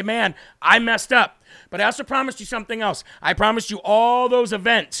you and say, man, I messed up. But I also promised you something else. I promised you all those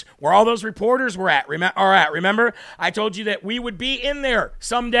events where all those reporters are at. Remember? I told you that we would be in there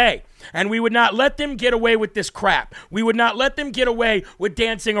someday, and we would not let them get away with this crap. We would not let them get away with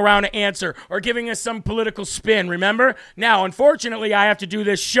dancing around an answer or giving us some political spin, remember? Now, unfortunately, I have to do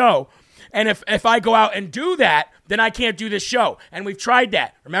this show. And if I go out and do that, then I can't do this show. And we've tried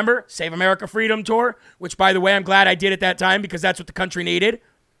that. Remember? Save America Freedom Tour, which, by the way, I'm glad I did at that time because that's what the country needed.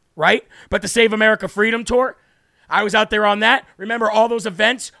 Right? But the Save America Freedom Tour, I was out there on that. Remember all those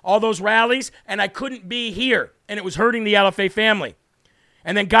events, all those rallies, and I couldn't be here, and it was hurting the LFA family.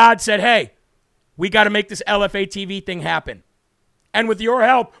 And then God said, hey, we got to make this LFA TV thing happen. And with your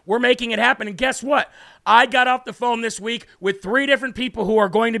help, we're making it happen. And guess what? I got off the phone this week with 3 different people who are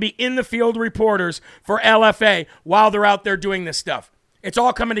going to be in the field reporters for LFA while they're out there doing this stuff. It's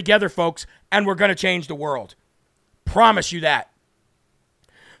all coming together, folks, and we're going to change the world. Promise you that.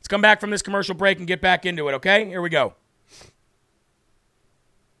 Let's come back from this commercial break and get back into it, okay? Here we go.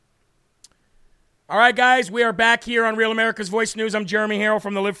 All right, guys, we are back here on Real America's Voice News. I'm Jeremy Harrell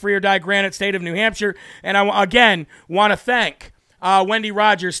from the Live Free or Die Granite State of New Hampshire, and I, again, want to thank Wendy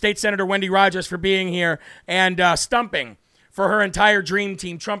Rogers, State Senator Wendy Rogers, for being here and stumping for her entire dream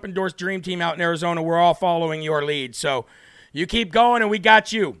team, Trump-endorsed dream team out in Arizona. We're all following your lead, so you keep going, and we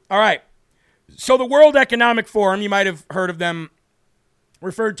got you. All right, so the World Economic Forum, you might have heard of them,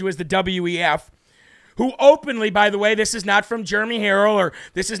 referred to as the WEF, who openly, by the way, this is not from Jeremy Harrell, or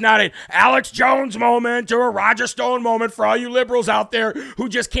this is not an Alex Jones moment or a Roger Stone moment for all you liberals out there who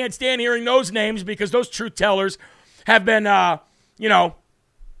just can't stand hearing those names because those truth tellers have been,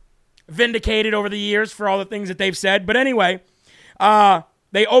 vindicated over the years for all the things that they've said. But anyway,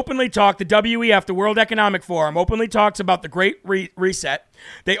 they openly talk, the WEF, the World Economic Forum, openly talks about the Great Reset.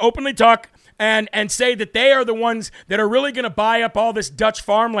 They openly talk and say that they are the ones that are really going to buy up all this Dutch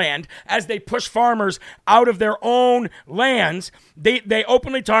farmland as they push farmers out of their own lands. They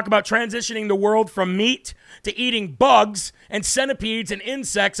openly talk about transitioning the world from meat to eating bugs and centipedes and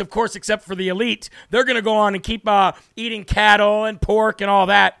insects, of course, except for the elite. They're going to go on and keep eating cattle and pork and all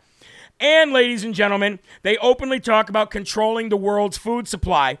that. And, ladies and gentlemen, they openly talk about controlling the world's food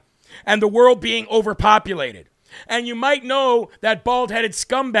supply and the world being overpopulated. And you might know that bald-headed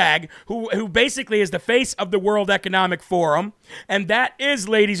scumbag who basically is the face of the World Economic Forum, and that is,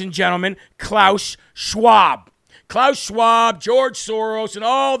 ladies and gentlemen, Klaus Schwab. Klaus Schwab, George Soros, and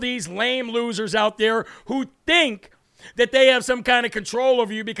all these lame losers out there who think that they have some kind of control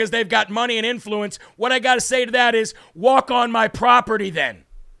over you because they've got money and influence. What I got to say to that is, walk on my property then.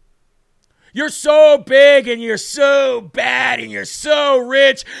 You're so big and you're so bad and you're so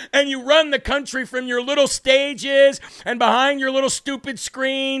rich and you run the country from your little stages and behind your little stupid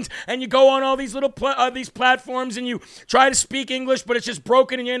screens and you go on all these little these platforms and you try to speak English but it's just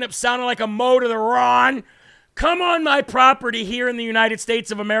broken and you end up sounding like a Mo to the Ron. Come on my property here in the United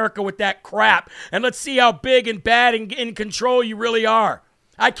States of America with that crap and let's see how big and bad and in control you really are.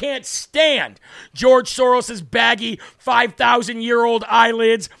 I can't stand George Soros's baggy 5,000-year-old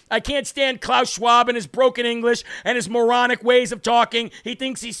eyelids. I can't stand Klaus Schwab and his broken English and his moronic ways of talking. He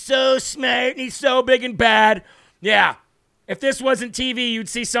thinks he's so smart and he's so big and bad. Yeah, if this wasn't TV, you'd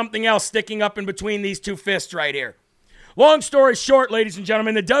see something else sticking up in between these two fists right here. Long story short, ladies and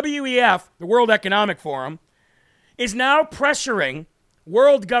gentlemen, the WEF, the World Economic Forum, is now pressuring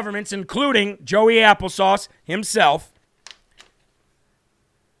world governments, including Joey Applesauce himself.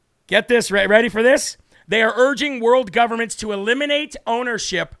 Get this, ready for this? They are urging world governments to eliminate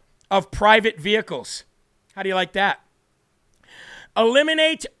ownership of private vehicles. How do you like that?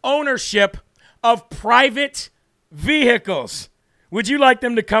 Eliminate ownership of private vehicles. Would you like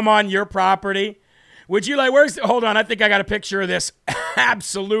them to come on your property? Would you like, hold on, I think I got a picture of this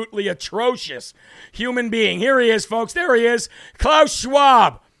absolutely atrocious human being. Here he is, folks. There he is, Klaus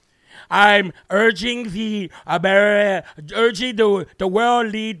Schwab. I'm urging the world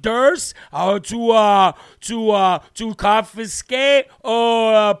leaders to confiscate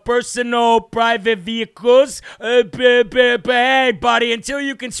personal private vehicles. Hey, buddy, until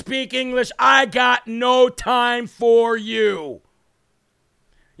you can speak English, I got no time for you.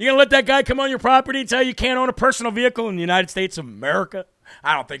 You gonna let that guy come on your property and tell you can't own a personal vehicle in the United States of America?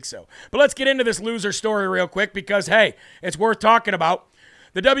 I don't think so. But let's get into this loser story real quick because, hey, it's worth talking about.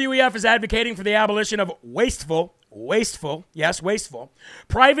 The WEF is advocating for the abolition of wasteful,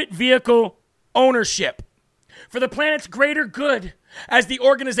 private vehicle ownership for the planet's greater good as the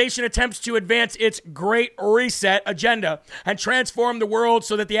organization attempts to advance its Great Reset agenda and transform the world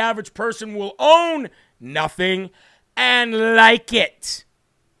so that the average person will own nothing and like it.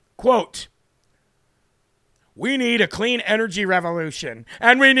 Quote, we need a clean energy revolution,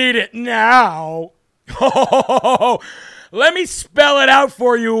 and we need it now. Let me spell it out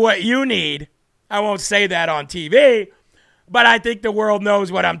for you what you need. I won't say that on TV, but I think the world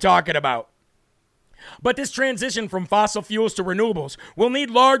knows what I'm talking about. But this transition from fossil fuels to renewables will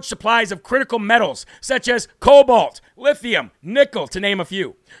need large supplies of critical metals, such as cobalt, lithium, nickel, to name a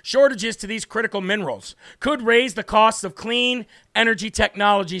few. Shortages to these critical minerals could raise the costs of clean energy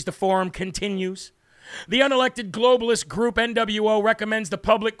technologies, the forum continues. The unelected globalist group NWO recommends the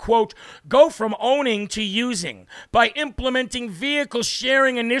public, quote, go from owning to using by implementing vehicle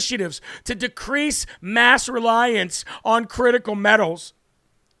sharing initiatives to decrease mass reliance on critical metals.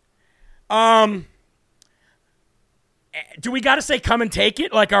 Do we got to say come and take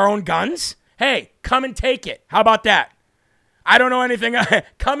it like our own guns? Hey, come and take it. How about that? I don't know anything.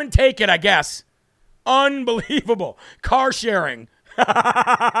 Come and take it, I guess. Unbelievable. Car sharing,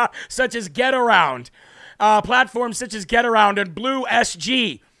 such as Getaround. Platforms such as Getaround and Blue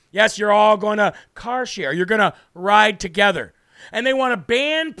SG. Yes, you're all going to car share. You're going to ride together. And they want to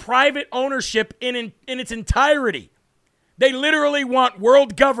ban private ownership in its entirety. They literally want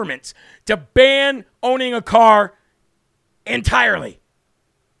world governments to ban owning a car entirely.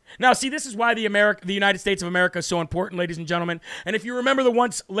 Now, see, this is why the United States of America is so important, ladies and gentlemen. And if you remember the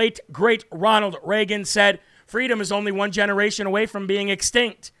once late, great Ronald Reagan said, freedom is only one generation away from being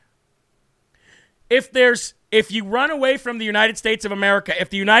extinct. If you run away from the United States of America,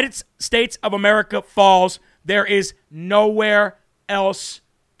 if the United States of America falls, there is nowhere else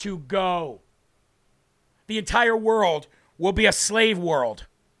to go. The entire world will be a slave world.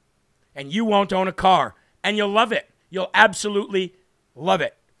 And you won't own a car. And you'll love it. You'll absolutely love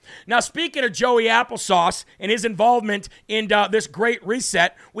it. Now, speaking of Joey Applesauce and his involvement in this Great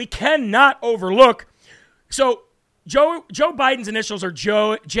Reset, we cannot overlook. So, Joe Biden's initials are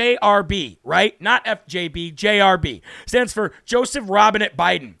JRB, right? Not FJB, JRB. Stands for Joseph Robinette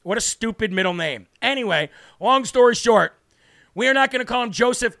Biden. What a stupid middle name. Anyway, long story short, we are not going to call him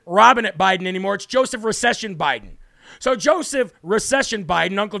Joseph Robinette Biden anymore. It's Joseph Recession Biden. So Joseph Recession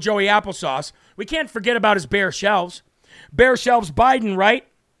Biden, Uncle Joey Applesauce, we can't forget about his bare shelves. Bare shelves Biden, right?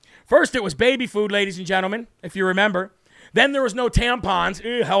 First, it was baby food, ladies and gentlemen, if you remember. Then there was no tampons.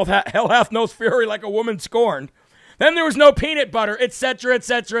 Hell hath no fury like a woman scorned. Then there was no peanut butter, etc.,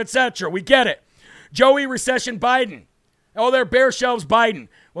 etc., etc. We get it. Joey Recession Biden. Oh, they're bare shelves Biden.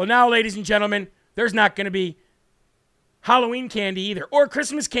 Well, now, ladies and gentlemen, there's not going to be Halloween candy either. Or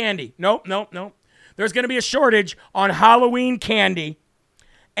Christmas candy. Nope. There's going to be a shortage on Halloween candy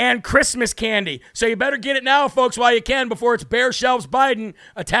and Christmas candy. So you better get it now, folks, while you can before it's bare shelves Biden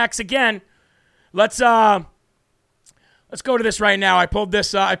attacks again. Let's go to this right now. I pulled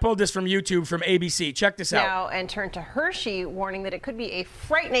this from YouTube, from ABC. Check this out. Now, and turn to Hershey, warning that it could be a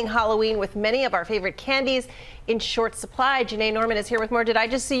frightening Halloween with many of our favorite candies in short supply. Janae Norman is here with more. Did I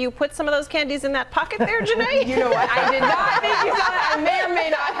just see you put some of those candies in that pocket there, Janae? You know what? I did not think you saw that. I may or may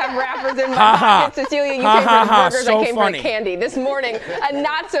not have wrappers in my pocket. Cecilia, you came for the burgers. So I came for the candy. This morning, a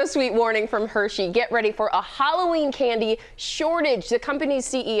not-so-sweet warning from Hershey. Get ready for a Halloween candy shortage. The company's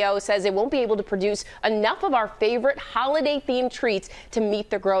CEO says it won't be able to produce enough of our favorite holiday-themed treats to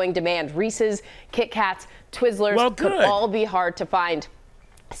meet the growing demand. Reese's, Kit Kats, Twizzlers could all be hard to find.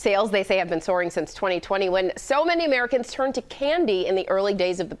 Sales, they say, have been soaring since 2020 when so many Americans turned to candy in the early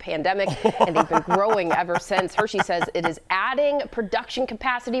days of the pandemic, and they've been growing ever since. Hershey says it is adding production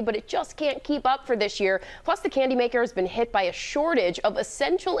capacity, but it just can't keep up for this year. Plus, the candy maker has been hit by a shortage of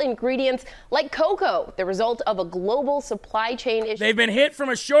essential ingredients like cocoa, the result of a global supply chain issue. They've been hit from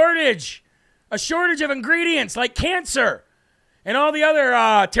a shortage of ingredients like cancer and all the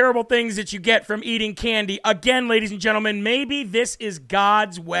other terrible things that you get from eating candy. Again, ladies and gentlemen, maybe this is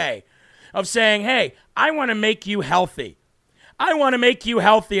God's way of saying, hey, I want to make you healthy. I want to make you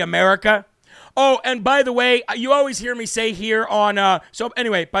healthy, America. Oh, and by the way, you always hear me say here on,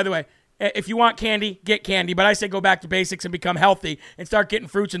 by the way, If you want candy, get candy. But I say go back to basics and become healthy and start getting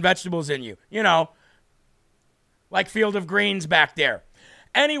fruits and vegetables in you. You know, like Field of Greens back there.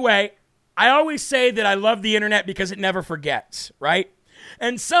 Anyway, I always say that I love the internet because it never forgets, right?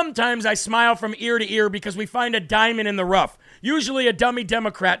 And sometimes I smile from ear to ear because we find a diamond in the rough, usually a dummy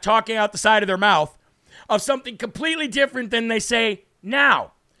Democrat talking out the side of their mouth of something completely different than they say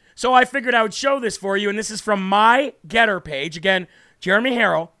now. So I figured I would show this for you, and this is from my Getter page. Again, Jeremy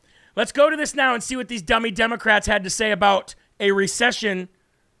Harrell. Let's go to this now and see what these dummy Democrats had to say about a recession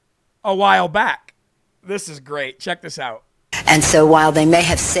a while back. This is great. Check this out. And so while they may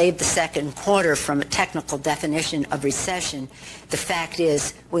have saved the second quarter from a technical definition of recession, the fact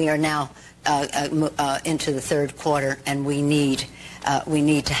is we are now into the third quarter, and we need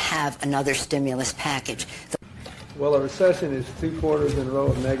to have another stimulus package. Well, a recession is 2 quarters in a row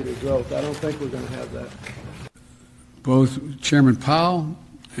of negative growth. I don't think we're going to have that. Both Chairman Powell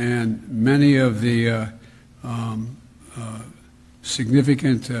and many of the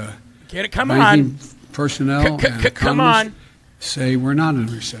significant banking personnel and Congress say we're not in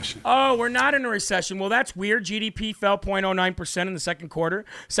a recession. Oh, we're not in a recession. Well, that's weird. GDP fell 0.09% in the second quarter,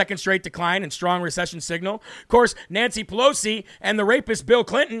 second straight decline and strong recession signal. Of course, Nancy Pelosi and the rapist Bill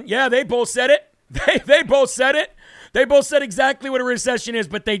Clinton, yeah, they both said it. They both said it. They both said exactly what a recession is,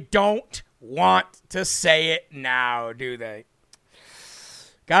 but they don't want to say it now, do they?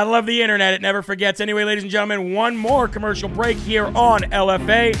 Gotta love the internet. It never forgets. Anyway, ladies and gentlemen, one more commercial break here on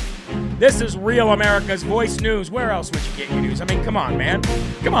LFA. This is Real America's Voice News. Where else would you get your news? I mean, come on, man.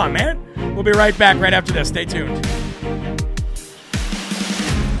 Come on, man. We'll be right back right after this. Stay tuned.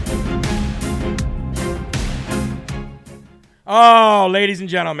 Oh, ladies and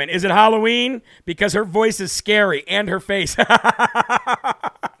gentlemen, is it Halloween? Because her voice is scary and her face.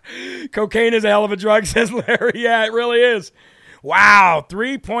 Cocaine is a hell of a drug, says Larry. Yeah, it really is. Wow,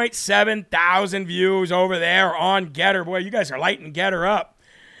 3.7 thousand views over there on Getter. Boy, you guys are lighting Getter up.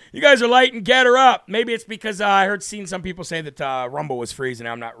 You guys are lighting Getter up. Maybe it's because I seen some people say that Rumble was freezing.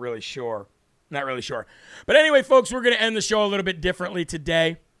 I'm not really sure. Not really sure. But anyway, folks, we're going to end the show a little bit differently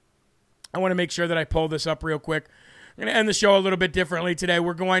today. I want to make sure that I pull this up real quick. We're going to end the show a little bit differently today.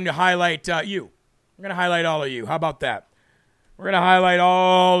 We're going to highlight you. We're going to highlight all of you. How about that? We're going to highlight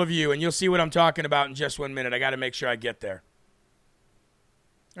all of you, and you'll see what I'm talking about in just 1 minute. I got to make sure I get there.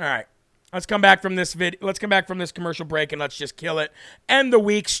 All right. Let's come back from this Let's come back from this commercial break, and let's just kill it. End the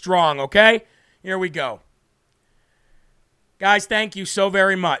week strong, okay? Here we go. Guys, thank you so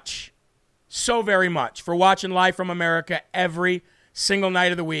very much. So very much for watching Live from America every single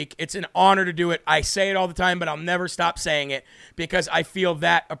night of the week. It's an honor to do it. I say it all the time, but I'll never stop saying it because I feel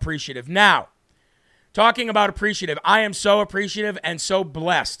that appreciative. Now, talking about appreciative, I am so appreciative and so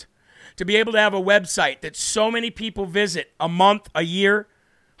blessed to be able to have a website that so many people visit a month, a year,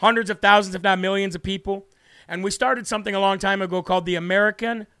 hundreds of thousands, if not millions of people. And we started something a long time ago called the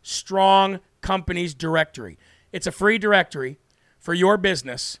American Strong Companies Directory. It's a free directory for your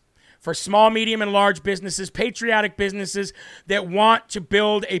business, for small, medium, and large businesses, patriotic businesses that want to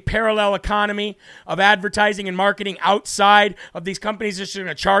build a parallel economy of advertising and marketing outside of these companies that are going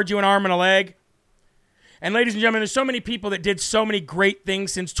to charge you an arm and a leg. And ladies and gentlemen, there's so many people that did so many great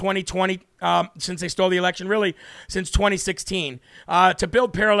things since 2020, since they stole the election, really since 2016, to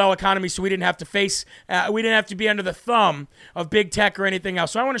build parallel economies so we didn't have to we didn't have to be under the thumb of big tech or anything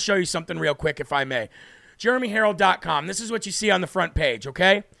else. So I want to show you something real quick, if I may. JeremyHarrell.com. This is what you see on the front page,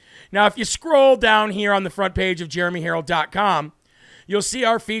 okay? Now, if you scroll down here on the front page of JeremyHarrell.com, you'll see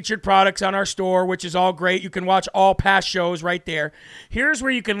our featured products on our store, which is all great. You can watch all past shows right there. Here's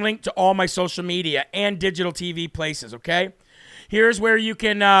where you can link to all my social media and digital TV places, okay? Here's where you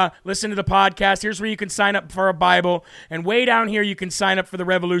can listen to the podcast. Here's where you can sign up for a Bible. And way down here, you can sign up for the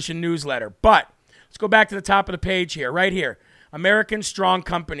Revolution newsletter. But let's go back to the top of the page here, right here. American Strong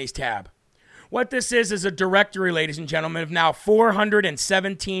Companies tab. What this is a directory, ladies and gentlemen, of now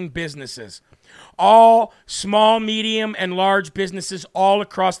 417 businesses. All small, medium, and large businesses all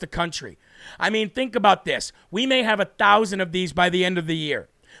across the country. I mean, think about this. We may have 1,000 of these by the end of the year.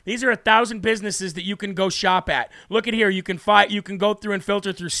 These are 1,000 businesses that you can go shop at. Look at here. You can go through and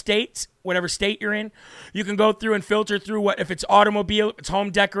filter through states, whatever state you're in. You can go through and filter through if it's automobile, if it's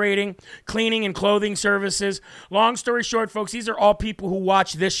home decorating, cleaning and clothing services. Long story short, folks, these are all people who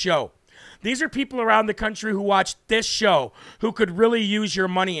watch this show. These are people around the country who watch this show who could really use your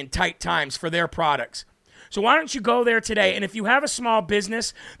money in tight times for their products. So why don't you go there today? And if you have a small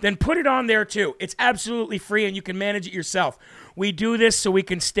business, then put it on there too. It's absolutely free and you can manage it yourself. We do this so we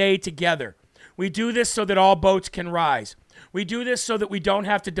can stay together. We do this so that all boats can rise. We do this so that we don't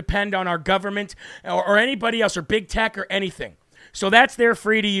have to depend on our government or anybody else or big tech or anything. So that's there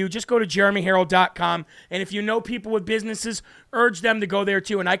free to you. Just go to jeremyherald.com. And if you know people with businesses, urge them to go there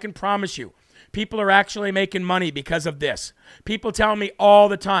too. And I can promise you, people are actually making money because of this. People tell me all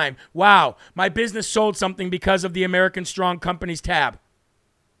the time, wow, my business sold something because of the American Strong Companies tab.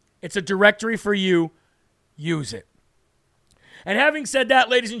 It's a directory for you. Use it. And having said that,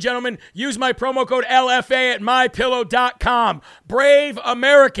 ladies and gentlemen, use my promo code LFA at mypillow.com,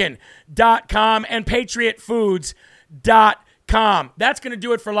 braveamerican.com, and patriotfoods.com. That's going to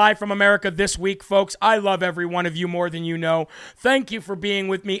do it for Live from America this week, folks. I love every one of you more than you know. Thank you for being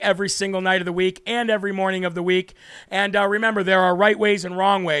with me every single night of the week and every morning of the week. And remember, there are right ways and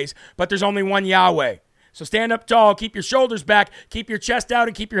wrong ways, but there's only one Yahweh. So stand up tall, keep your shoulders back, keep your chest out,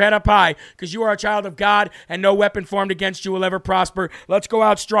 and keep your head up high, because you are a child of God, and no weapon formed against you will ever prosper. Let's go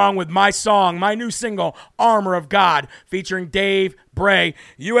out strong with my song, my new single, Armor of God, featuring Dave Bray,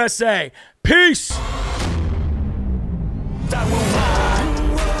 USA. Peace! That will